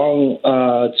a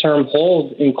long-term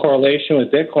hold in correlation with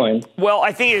Bitcoin. Well,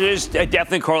 I think it is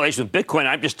definitely a correlation with Bitcoin.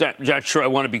 I'm just not sure I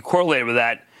want to be correlated with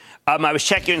that. I was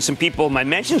checking in some people. My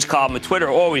mentions column at Twitter,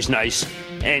 always nice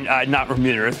and not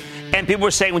remunerative. And people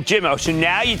were saying, well, Jim, so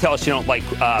now you tell us you don't like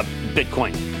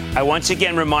Bitcoin. I once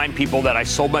again remind people that I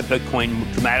sold my Bitcoin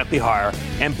dramatically higher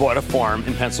and bought a farm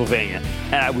in Pennsylvania.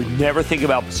 And I would never think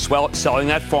about selling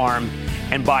that farm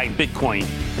and buying Bitcoin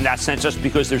in that sense, just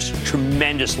because there's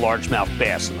tremendous largemouth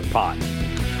bass in the pond.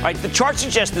 All right, the chart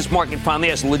suggests this market finally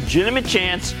has a legitimate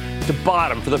chance to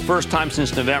bottom for the first time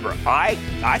since November. I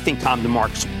think Tom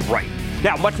DeMark's right.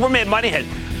 Now, much more Mad Money ahead.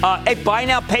 Buy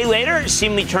now, pay later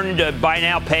seemingly turned into buy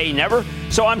now, pay never.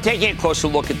 So I'm taking a closer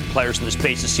look at the players in the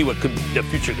space to see what the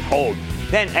future could hold.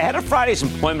 Then, ahead of Friday's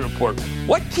employment report,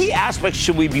 what key aspects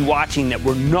should we be watching that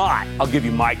we're not? I'll give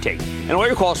you my take. And all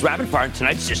your calls rapid fire in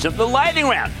tonight's edition of the Lightning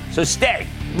Round. So stay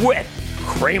with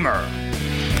Cramer.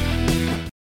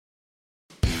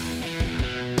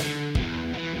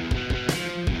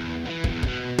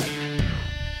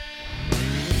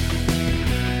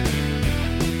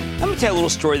 I'm going to tell you a little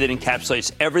story that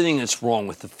encapsulates everything that's wrong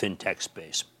with the fintech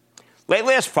space. Late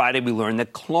last Friday, we learned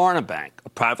that Klarna Bank, a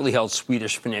privately held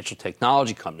Swedish financial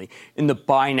technology company in the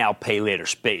buy now, pay later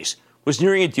space, was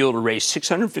nearing a deal to raise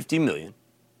 $650 million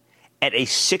at a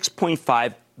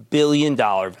 $6.5 billion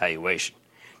valuation.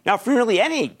 Now, for nearly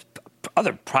any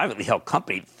other privately held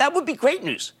company, that would be great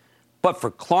news. But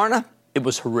for Klarna, it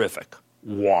was horrific.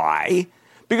 Why?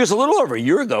 Because a little over a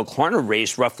year ago, Klarna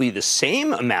raised roughly the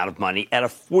same amount of money at a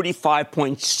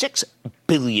 $45.6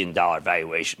 billion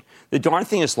valuation. The darn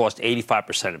thing has lost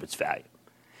 85% of its value.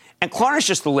 And Klarna is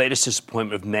just the latest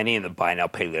disappointment of many in the buy now,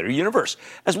 pay later universe,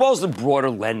 as well as the broader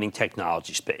lending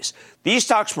technology space. These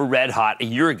stocks were red hot a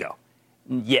year ago,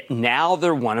 yet now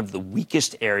they're one of the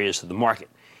weakest areas of the market.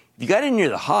 If you got in near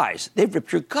the highs, they've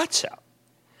ripped your guts out.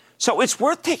 So it's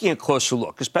worth taking a closer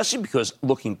look, especially because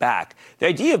looking back, the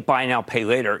idea of buy now, pay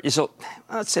later is,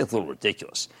 I'd say, a little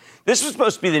ridiculous. This was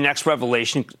supposed to be the next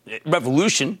revolution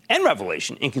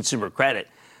in consumer credit.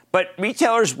 But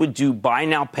retailers would do buy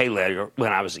now, pay later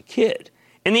when I was a kid.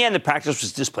 In the end, the practice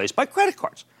was displaced by credit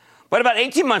cards. But about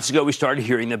 18 months ago, we started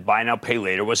hearing that buy now, pay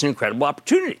later was an incredible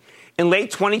opportunity. In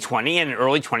late 2020 and in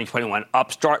early 2021,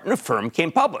 Upstart and Affirm came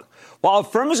public. While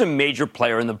Affirm is a major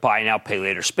player in the buy now, pay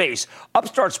later space,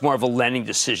 Upstart's more of a lending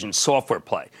decision software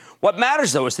play. What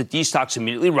matters, though, is that these stocks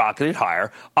immediately rocketed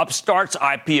higher. Upstart's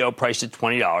IPO priced at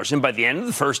 $20, and by the end of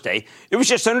the first day, it was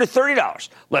just under $30.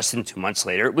 Less than 2 months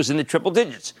later, it was in the triple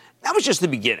digits. That was just the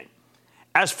beginning.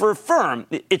 As for Affirm,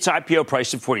 its IPO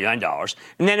priced at $49,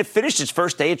 and then it finished its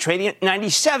first day at trading at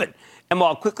 $97. And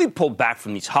while it quickly pulled back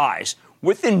from these highs,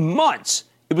 within months,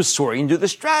 it was soaring into the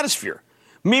stratosphere.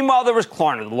 Meanwhile, there was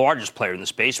Klarna, the largest player in the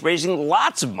space, raising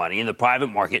lots of money in the private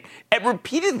market at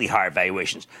repeatedly higher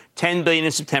valuations. $10 billion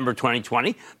in September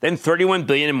 2020, then $31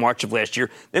 billion in March of last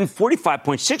year, then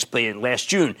 $45.6 billion last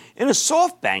June in a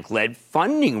SoftBank-led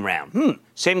funding round.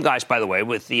 Same guys, by the way,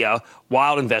 with the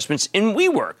wild investments in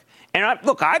WeWork. And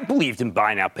I believed in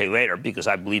buy now, pay later because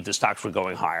I believed the stocks were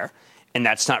going higher. And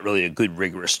that's not really a good,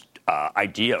 rigorous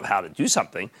idea of how to do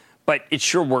something. But it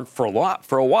sure worked for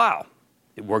a while.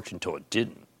 It worked until it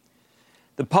didn't.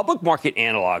 The public market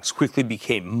analogs quickly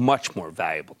became much more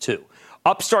valuable, too.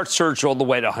 Upstart surged all the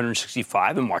way to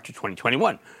 $165 in March of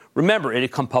 2021. Remember, it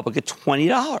had come public at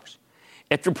 $20.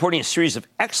 After reporting a series of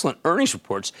excellent earnings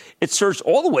reports, it surged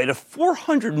all the way to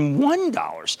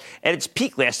 $401 at its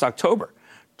peak last October.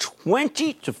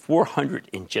 20 to 400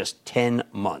 in just 10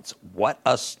 months. What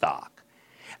a stock.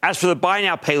 As for the buy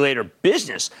now, pay later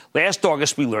business, last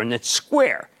August we learned that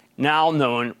Square, now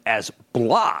known as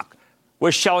Block,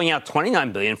 was shelling out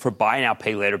 $29 billion for buy now,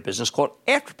 pay later business called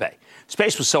Afterpay.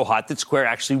 Space was so hot that Square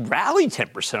actually rallied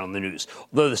 10% on the news,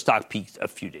 although the stock peaked a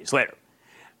few days later.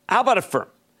 How about Affirm?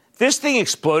 This thing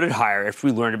exploded higher after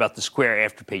we learned about the Square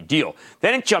Afterpay deal.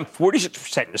 Then it jumped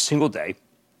 46% in a single day.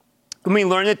 And we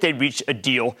learned that they'd reached a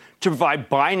deal to provide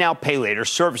buy now, pay later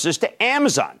services to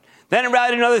Amazon. Then it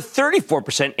rallied another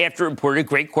 34% after it reported a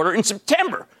great quarter in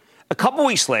September. A couple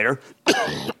weeks later,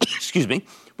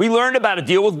 we learned about a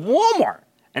deal with Walmart,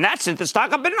 and that sent the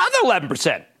stock up another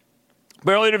 11%.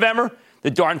 By early November,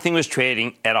 the darn thing was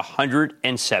trading at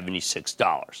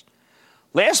 $176.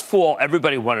 Last fall,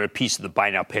 everybody wanted a piece of the buy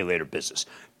now, pay later business.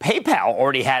 PayPal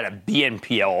already had a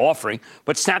BNPL offering,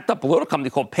 but snapped up a little company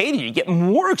called Paydiant to get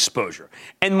more exposure.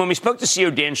 And when we spoke to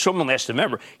CEO Dan Schulman last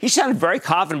November, he sounded very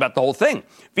confident about the whole thing.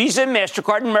 Visa,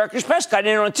 MasterCard, and American Express got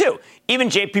in on it too. Even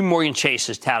JP Morgan Chase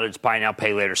has touted its buy now,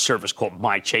 pay later service called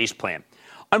My Chase Plan.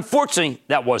 Unfortunately,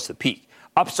 that was the peak.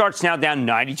 Upstart's now down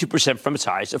 92% from its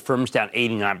highs. Affirm's down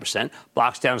 89%.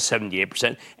 Block's down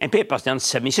 78%. And PayPal's down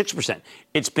 76%.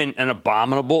 It's been an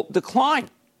abominable decline.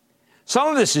 Some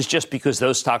of this is just because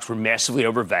those stocks were massively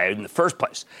overvalued in the first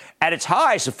place. At its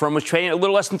highs, the firm was trading at a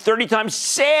little less than 30 times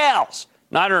sales,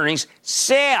 not earnings,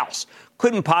 sales.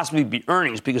 Couldn't possibly be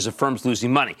earnings because the firm's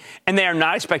losing money. And they are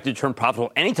not expected to turn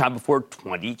profitable anytime before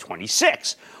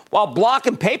 2026. While Block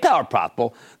and PayPal are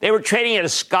profitable, they were trading at a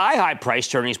sky-high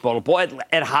price-to-earnings multiple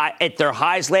at their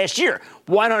highs last year.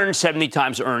 170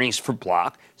 times earnings for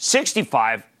Block,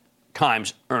 65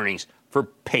 times earnings for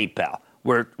PayPal.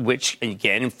 Which,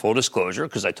 again, in full disclosure,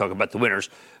 because I talk about the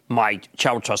winners, my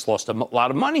Chaucer Trust lost a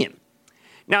lot of money in.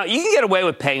 Now, you can get away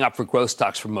with paying up for growth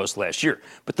stocks for most last year.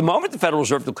 But the moment the Federal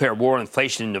Reserve declared war on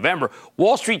inflation in November,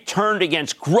 Wall Street turned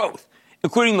against growth,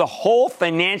 including the whole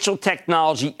financial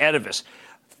technology edifice.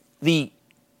 The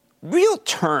real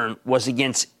turn was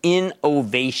against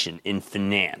innovation in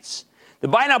finance. The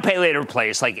buy now, pay later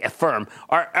plays like Affirm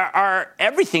are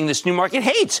everything this new market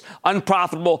hates.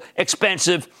 Unprofitable,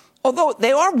 expensive, although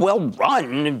they are well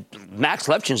run. Max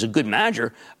Levchin is a good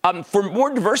manager. For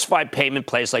more diversified payment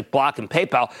plays like Block and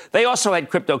PayPal, they also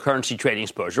had cryptocurrency trading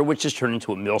exposure, which has turned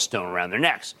into a millstone around their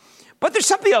necks. But there's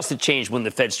something else that changed when the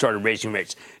Fed started raising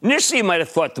rates. Initially, you might have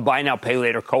thought the buy now, pay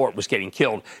later cohort was getting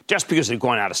killed just because it had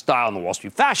gone out of style in the Wall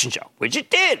Street fashion show, which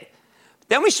it did.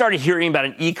 Then we started hearing about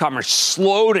an e-commerce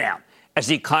slowdown as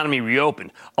the economy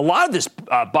reopened. A lot of this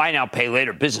buy now, pay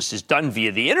later business is done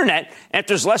via the internet. And if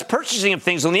there's less purchasing of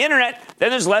things on the internet, then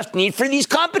there's less need for these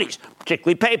companies,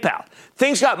 particularly PayPal.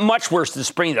 Things got much worse this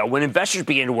spring, though, when investors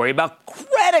began to worry about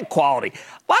credit quality.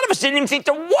 A lot of us didn't even think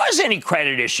there was any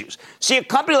credit issues. See, a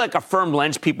company like Affirm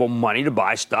lends people money to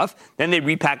buy stuff. Then they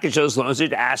repackage those loans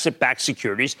into asset-backed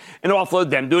securities and offload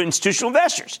them to institutional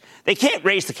investors. They can't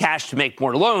raise the cash to make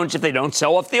more loans if they don't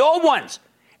sell off the old ones.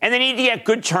 And they need to get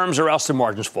good terms or else the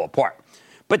margins fall apart.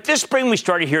 But this spring, we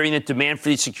started hearing that demand for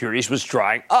these securities was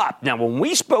drying up. Now, when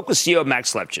we spoke with CEO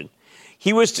Max Levchin,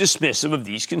 he was dismissive of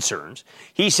these concerns.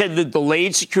 He said the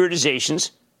delayed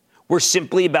securitizations were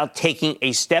simply about taking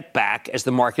a step back as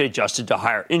the market adjusted to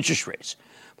higher interest rates.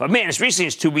 But man, as recently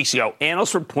as 2 weeks ago,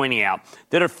 analysts were pointing out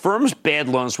that a firm's bad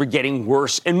loans were getting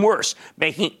worse and worse,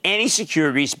 making any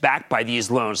securities backed by these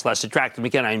loans less attractive.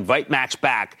 Again, I invite Max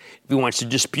back if he wants to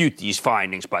dispute these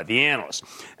findings by the analysts.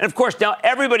 And of course, now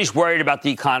everybody's worried about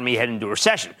the economy heading into a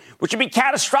recession, which would be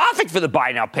catastrophic for the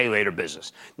buy now, pay later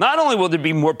business. Not only will there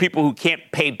be more people who can't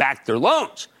pay back their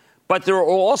loans, but there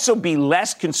will also be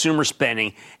less consumer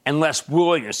spending and less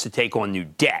willingness to take on new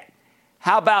debt.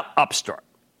 How about Upstart?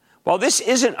 While this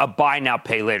isn't a buy now,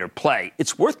 pay later play,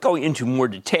 it's worth going into more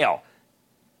detail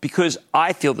because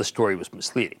I feel the story was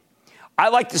misleading. I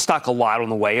liked the stock a lot on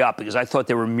the way up because I thought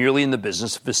they were merely in the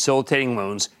business of facilitating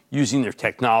loans using their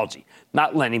technology,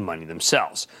 not lending money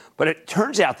themselves. But it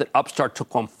turns out that Upstart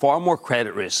took on far more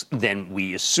credit risk than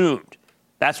we assumed.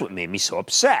 That's what made me so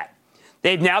upset.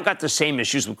 They've now got the same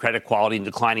issues with credit quality and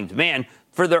declining demand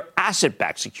for their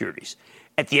asset-backed securities.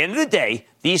 At the end of the day,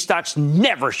 these stocks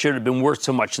never should have been worth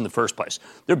so much in the first place.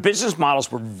 Their business models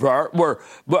were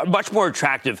much more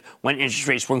attractive when interest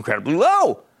rates were incredibly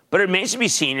low. But it remains to be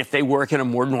seen if they work in a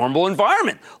more normal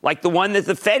environment, like the one that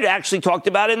the Fed actually talked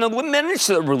about in the minutes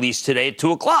of the release today at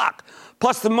 2 o'clock.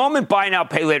 Plus, the moment buy now,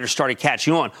 pay later started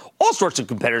catching on, all sorts of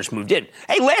competitors moved in.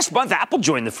 Hey, last month, Apple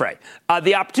joined the fray.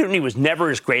 The opportunity was never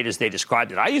as great as they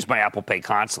described it. I use my Apple Pay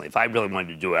constantly. If I really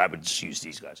wanted to do it, I would just use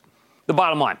these guys. The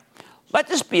bottom line. Let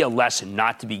this be a lesson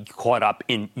not to be caught up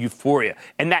in euphoria,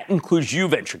 and that includes you,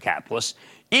 venture capitalists.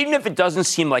 Even if it doesn't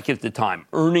seem like it at the time,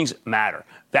 earnings matter.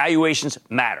 Valuations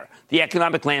matter. The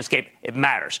economic landscape, it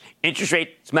matters. Interest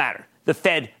rates matter. The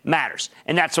Fed matters.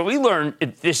 And that's what we learned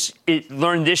this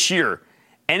year.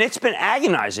 And it's been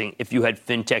agonizing if you had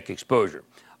fintech exposure.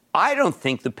 I don't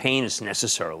think the pain is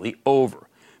necessarily over.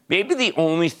 Maybe the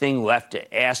only thing left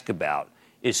to ask about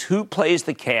is who plays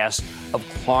the cast of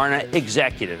Klarna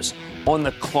executives on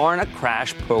the Klarna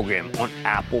Crash program on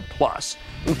Apple Plus,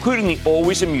 including the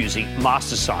always amusing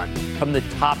Masa-san from the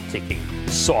top-ticking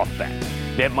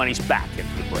SoftBank. Mad Money's back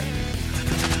after the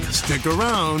break. Stick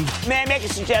around. May I make a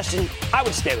suggestion? I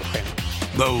would stay with Kramer.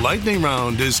 The lightning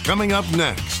round is coming up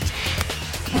next.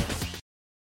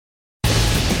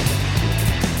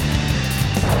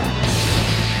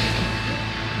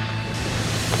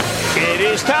 It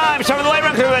is time. Some of the light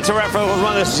round. That's a wrap for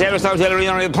one. This is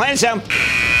the plan sound.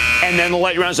 And then the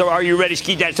light rounds are, are you ready,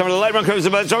 Ski Dad? Some of the light round comes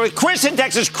about Chris in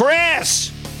Texas.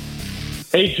 Chris!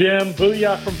 Hey, Jim.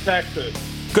 Booyah from Texas.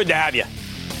 Good to have you.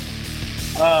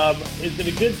 Is it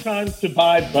a good time to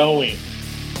buy Boeing?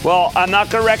 Well, I'm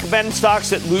not going to recommend stocks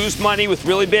that lose money with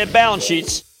really bad balance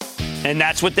sheets. And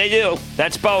that's what they do.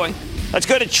 That's Boeing. Let's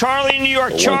go to Charlie in New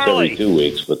York. Charlie. Once every 2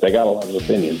 weeks, but they got a lot of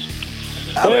opinions.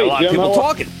 Hey, a lot of people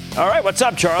talking. All right, what's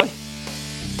up, Charlie?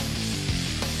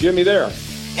 Jimmy there.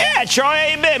 Yeah, Charlie,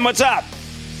 how you been? What's up?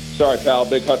 Sorry, pal.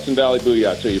 Big Hudson Valley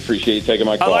booyah, so you appreciate you taking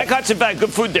my call. I like Hudson Valley. Good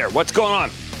food there. What's going on?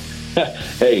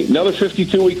 Hey, another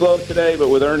 52-week low today, but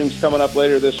with earnings coming up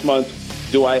later this month,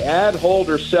 do I add, hold,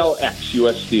 or sell X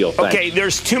U.S. Steel? Thanks. Okay,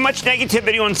 there's too much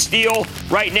negativity on steel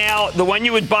right now. The one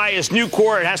you would buy is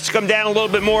Nucor. It has to come down a little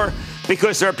bit more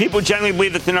because there are people who generally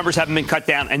believe that the numbers haven't been cut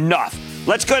down enough.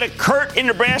 Let's go to Kurt in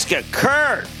Nebraska.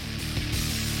 Kurt.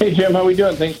 Hey, Jim. How we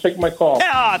doing? Thanks for taking my call.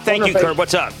 Yeah, thank you, Kurt.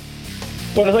 What's up?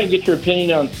 What if I get your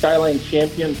opinion on Skyline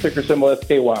Champion, ticker symbol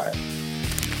SKY?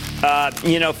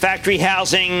 Factory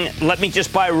housing. Let me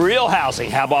just buy real housing.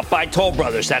 How about buy Toll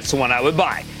Brothers? That's the one I would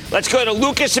buy. Let's go to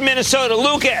Lucas in Minnesota.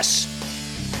 Lucas.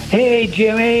 Hey,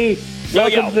 Jimmy.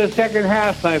 Welcome to the second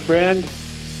half, my friend.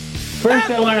 First,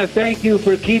 I want to thank you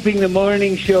for keeping the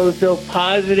morning show so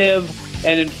positive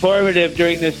and informative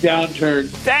during this downturn.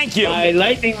 Thank you. My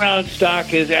lightning round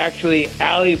stock is actually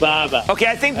Alibaba. Okay,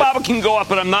 I think Baba can go up,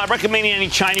 but I'm not recommending any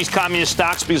Chinese communist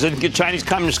stocks because I think the Chinese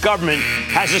communist government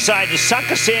has decided to suck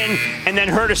us in and then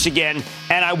hurt us again,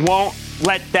 and I won't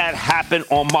let that happen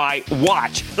on my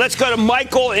watch. Let's go to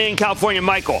Michael in California.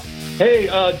 Michael. Hey,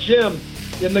 Jim,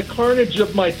 in the carnage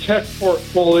of my tech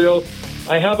portfolio,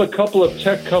 I have a couple of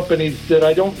tech companies that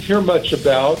I don't hear much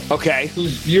about. Okay.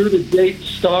 Whose year-to-date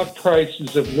stock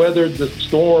prices have weathered the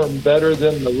storm better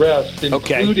than the rest,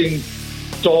 including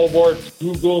stalwarts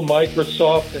Google,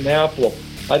 Microsoft, and Apple.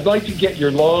 I'd like to get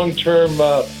your long-term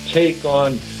take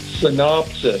on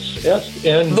Synopsys,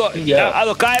 SNCF.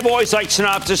 Look, I've always liked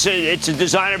Synopsys. It's a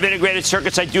designer of integrated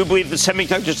circuits. I do believe the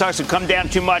semiconductor stocks have come down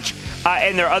too much,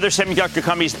 and there are other semiconductor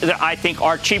companies that I think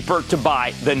are cheaper to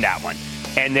buy than that one.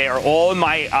 And they are all in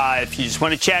my, if you just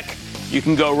want to check, you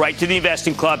can go right to the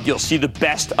Investing Club. You'll see the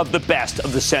best of the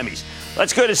semis.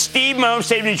 Let's go to Steve, my home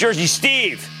state of New Jersey.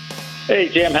 Steve. Hey,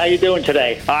 Jim. How you doing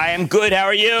today? I am good. How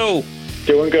are you?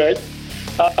 Doing good.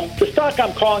 The stock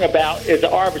I'm calling about is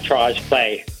an arbitrage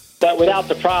play. but without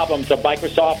the problems of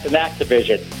Microsoft and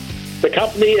Activision. The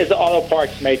company is an auto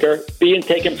parts maker, being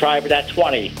taken private at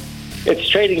 20. It's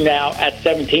trading now at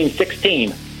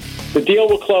 $17.16. The deal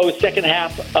will close second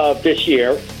half of this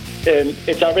year, and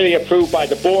it's already approved by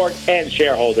the board and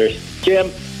shareholders. Jim,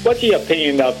 what's your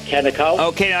opinion of Tenneco?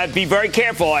 Okay, now be very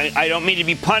careful. I don't mean to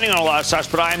be punting on a lot of stocks,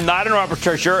 but I am not an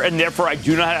arbitrator, and therefore I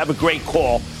do not have a great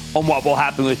call on what will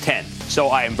happen with 10. So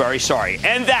I am very sorry.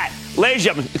 And that, ladies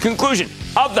and gentlemen, the conclusion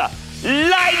of the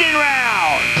Lightning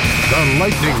Round. The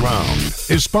Lightning Round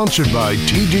is sponsored by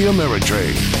TD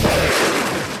Ameritrade.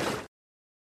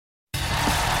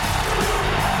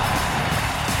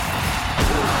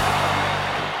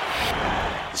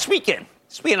 This weekend,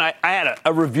 I had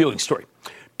a revealing story.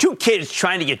 2 kids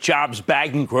trying to get jobs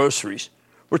bagging groceries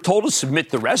were told to submit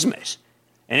their resumes.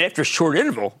 And after a short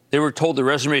interval, they were told the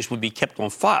resumes would be kept on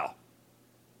file.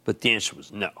 But the answer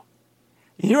was no.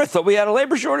 And here I thought we had a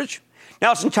labor shortage.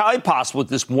 Now, it's entirely possible that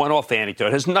this one-off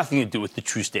anecdote has nothing to do with the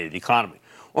true state of the economy.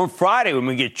 On Friday, when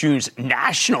we get June's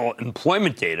national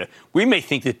employment data, we may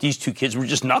think that these 2 kids were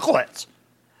just knuckleheads.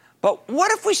 But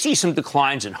what if we see some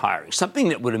declines in hiring, something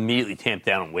that would immediately tamp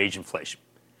down on wage inflation?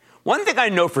 One thing I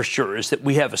know for sure is that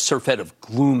we have a surfeit of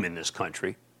gloom in this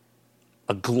country,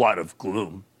 a glut of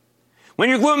gloom. When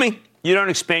you're gloomy, you don't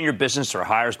expand your business or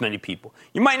hire as many people.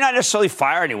 You might not necessarily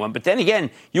fire anyone, but then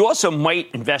again, you also might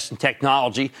invest in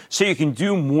technology so you can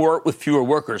do more with fewer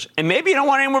workers. And maybe you don't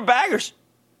want any more baggers.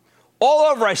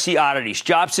 All over, I see oddities,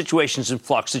 job situations in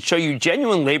flux that show you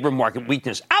genuine labor market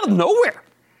weakness out of nowhere.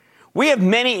 We have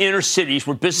many inner cities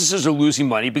where businesses are losing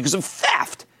money because of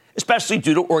theft, especially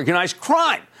due to organized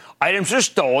crime. Items are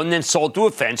stolen, then sold to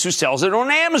a fence who sells it on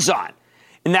Amazon.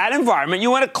 In that environment, you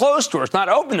want to close stores, not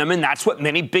open them, and that's what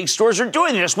many big stores are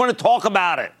doing. They just want to talk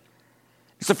about it.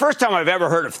 It's the first time I've ever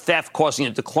heard of theft causing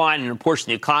a decline in a portion of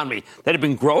the economy that had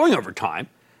been growing over time.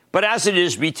 But as it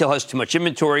is, retail has too much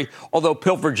inventory, although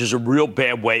pilferage is a real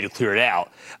bad way to clear it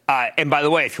out. And by the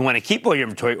way, if you want to keep all your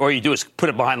inventory, all you do is put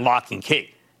it behind lock and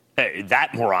key.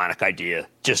 That moronic idea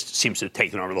just seems to have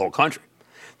taken over the whole country.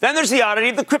 Then there's the oddity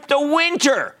of the crypto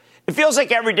winter. It feels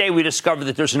like every day we discover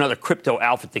that there's another crypto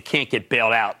outfit that can't get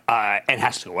bailed out and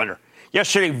has to go under.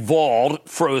 Yesterday, Vault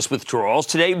froze withdrawals.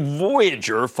 Today,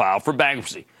 Voyager filed for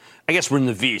bankruptcy. I guess we're in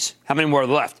the V's. How many more are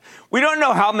left? We don't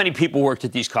know how many people worked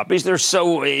at these companies. They're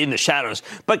so in the shadows.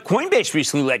 But Coinbase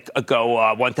recently let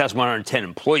go 1,110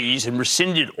 employees and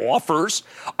rescinded offers.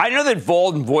 I know that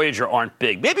Vault and Voyager aren't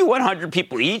big, maybe 100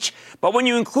 people each. But when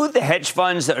you include the hedge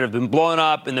funds that have been blown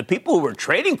up and the people who were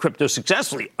trading crypto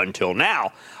successfully until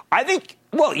now, I think,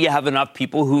 well, you have enough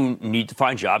people who need to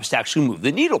find jobs to actually move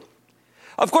the needle.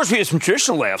 Of course, we have some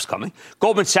traditional layoffs coming.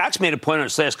 Goldman Sachs made a point on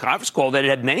its last conference call that it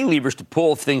had many levers to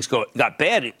pull if things got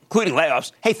bad, including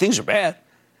layoffs. Hey, things are bad.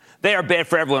 They are bad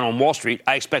for everyone on Wall Street.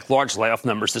 I expect large layoff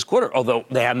numbers this quarter, although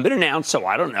they haven't been announced, so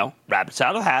I don't know. Rabbits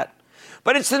out of the hat.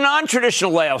 But it's the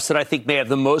non-traditional layoffs that I think may have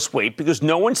the most weight because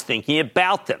no one's thinking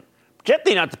about them.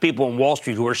 Particularly not the people on Wall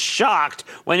Street who are shocked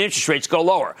when interest rates go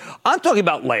lower. I'm talking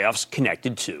about layoffs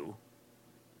connected to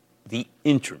the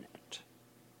internet.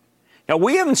 Now,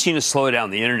 we haven't seen a slowdown in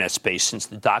the internet space since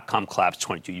the dot-com collapse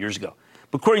 22 years ago.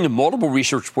 But according to multiple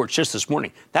research reports just this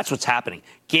morning, that's what's happening.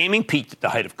 Gaming peaked at the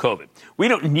height of COVID. We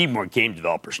don't need more game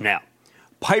developers now.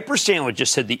 Piper Sandler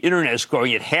just said the internet is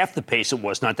growing at half the pace it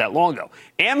was not that long ago.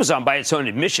 Amazon, by its own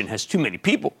admission, has too many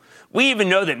people. We even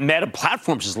know that Meta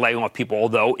Platforms is laying off people,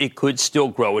 although it could still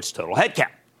grow its total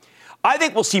headcount. I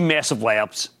think we'll see massive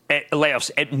layoffs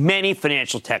at many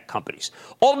financial tech companies.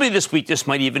 Ultimately this week, this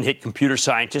might even hit computer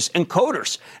scientists and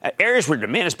coders, areas where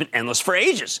demand has been endless for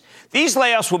ages. These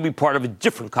layoffs will be part of a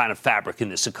different kind of fabric in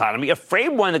this economy, a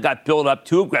frayed one that got built up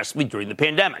too aggressively during the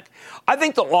pandemic. I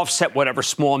think they'll offset whatever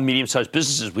small and medium-sized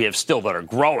businesses we have still that are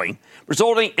growing,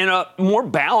 resulting in a more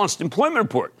balanced employment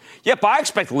report. Yep, I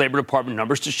expect the Labor Department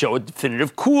numbers to show a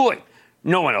definitive cooling.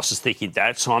 No one else is thinking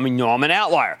that, so I'm an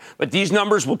outlier. But these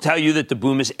numbers will tell you that the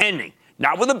boom is ending.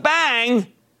 Not with a bang,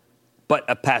 but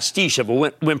a pastiche of a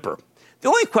whimper. The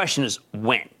only question is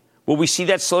when. Will we see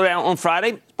that slowdown on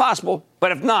Friday? It's possible.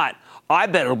 But if not, I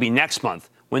bet it'll be next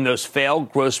month when those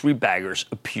failed grocery baggers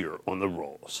appear on the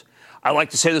rolls. I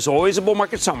like to say there's always a bull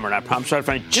market somewhere, and I promise I'll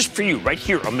find it just for you right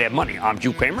here on Mad Money. I'm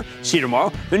Jim Cramer. See you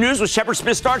tomorrow. The news with Shepard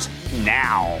Smith starts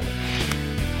now.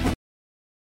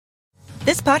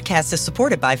 This podcast is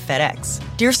supported by FedEx.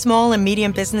 Dear small and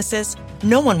medium businesses,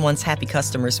 no one wants happy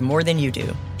customers more than you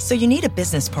do. So you need a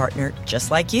business partner just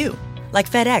like you. Like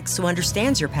FedEx, who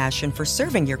understands your passion for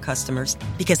serving your customers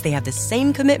because they have the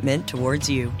same commitment towards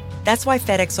you. That's why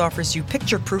FedEx offers you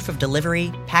picture proof of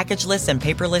delivery, packageless and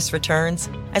paperless returns,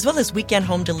 as well as weekend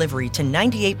home delivery to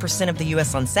 98% of the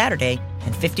U.S. on Saturday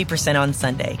and 50% on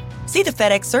Sunday. See the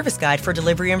FedEx service guide for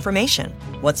delivery information.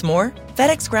 What's more,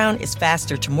 FedEx Ground is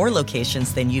faster to more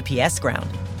locations than UPS Ground.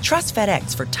 Trust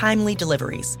FedEx for timely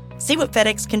deliveries. See what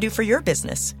FedEx can do for your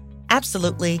business.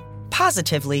 Absolutely,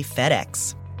 positively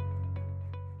FedEx.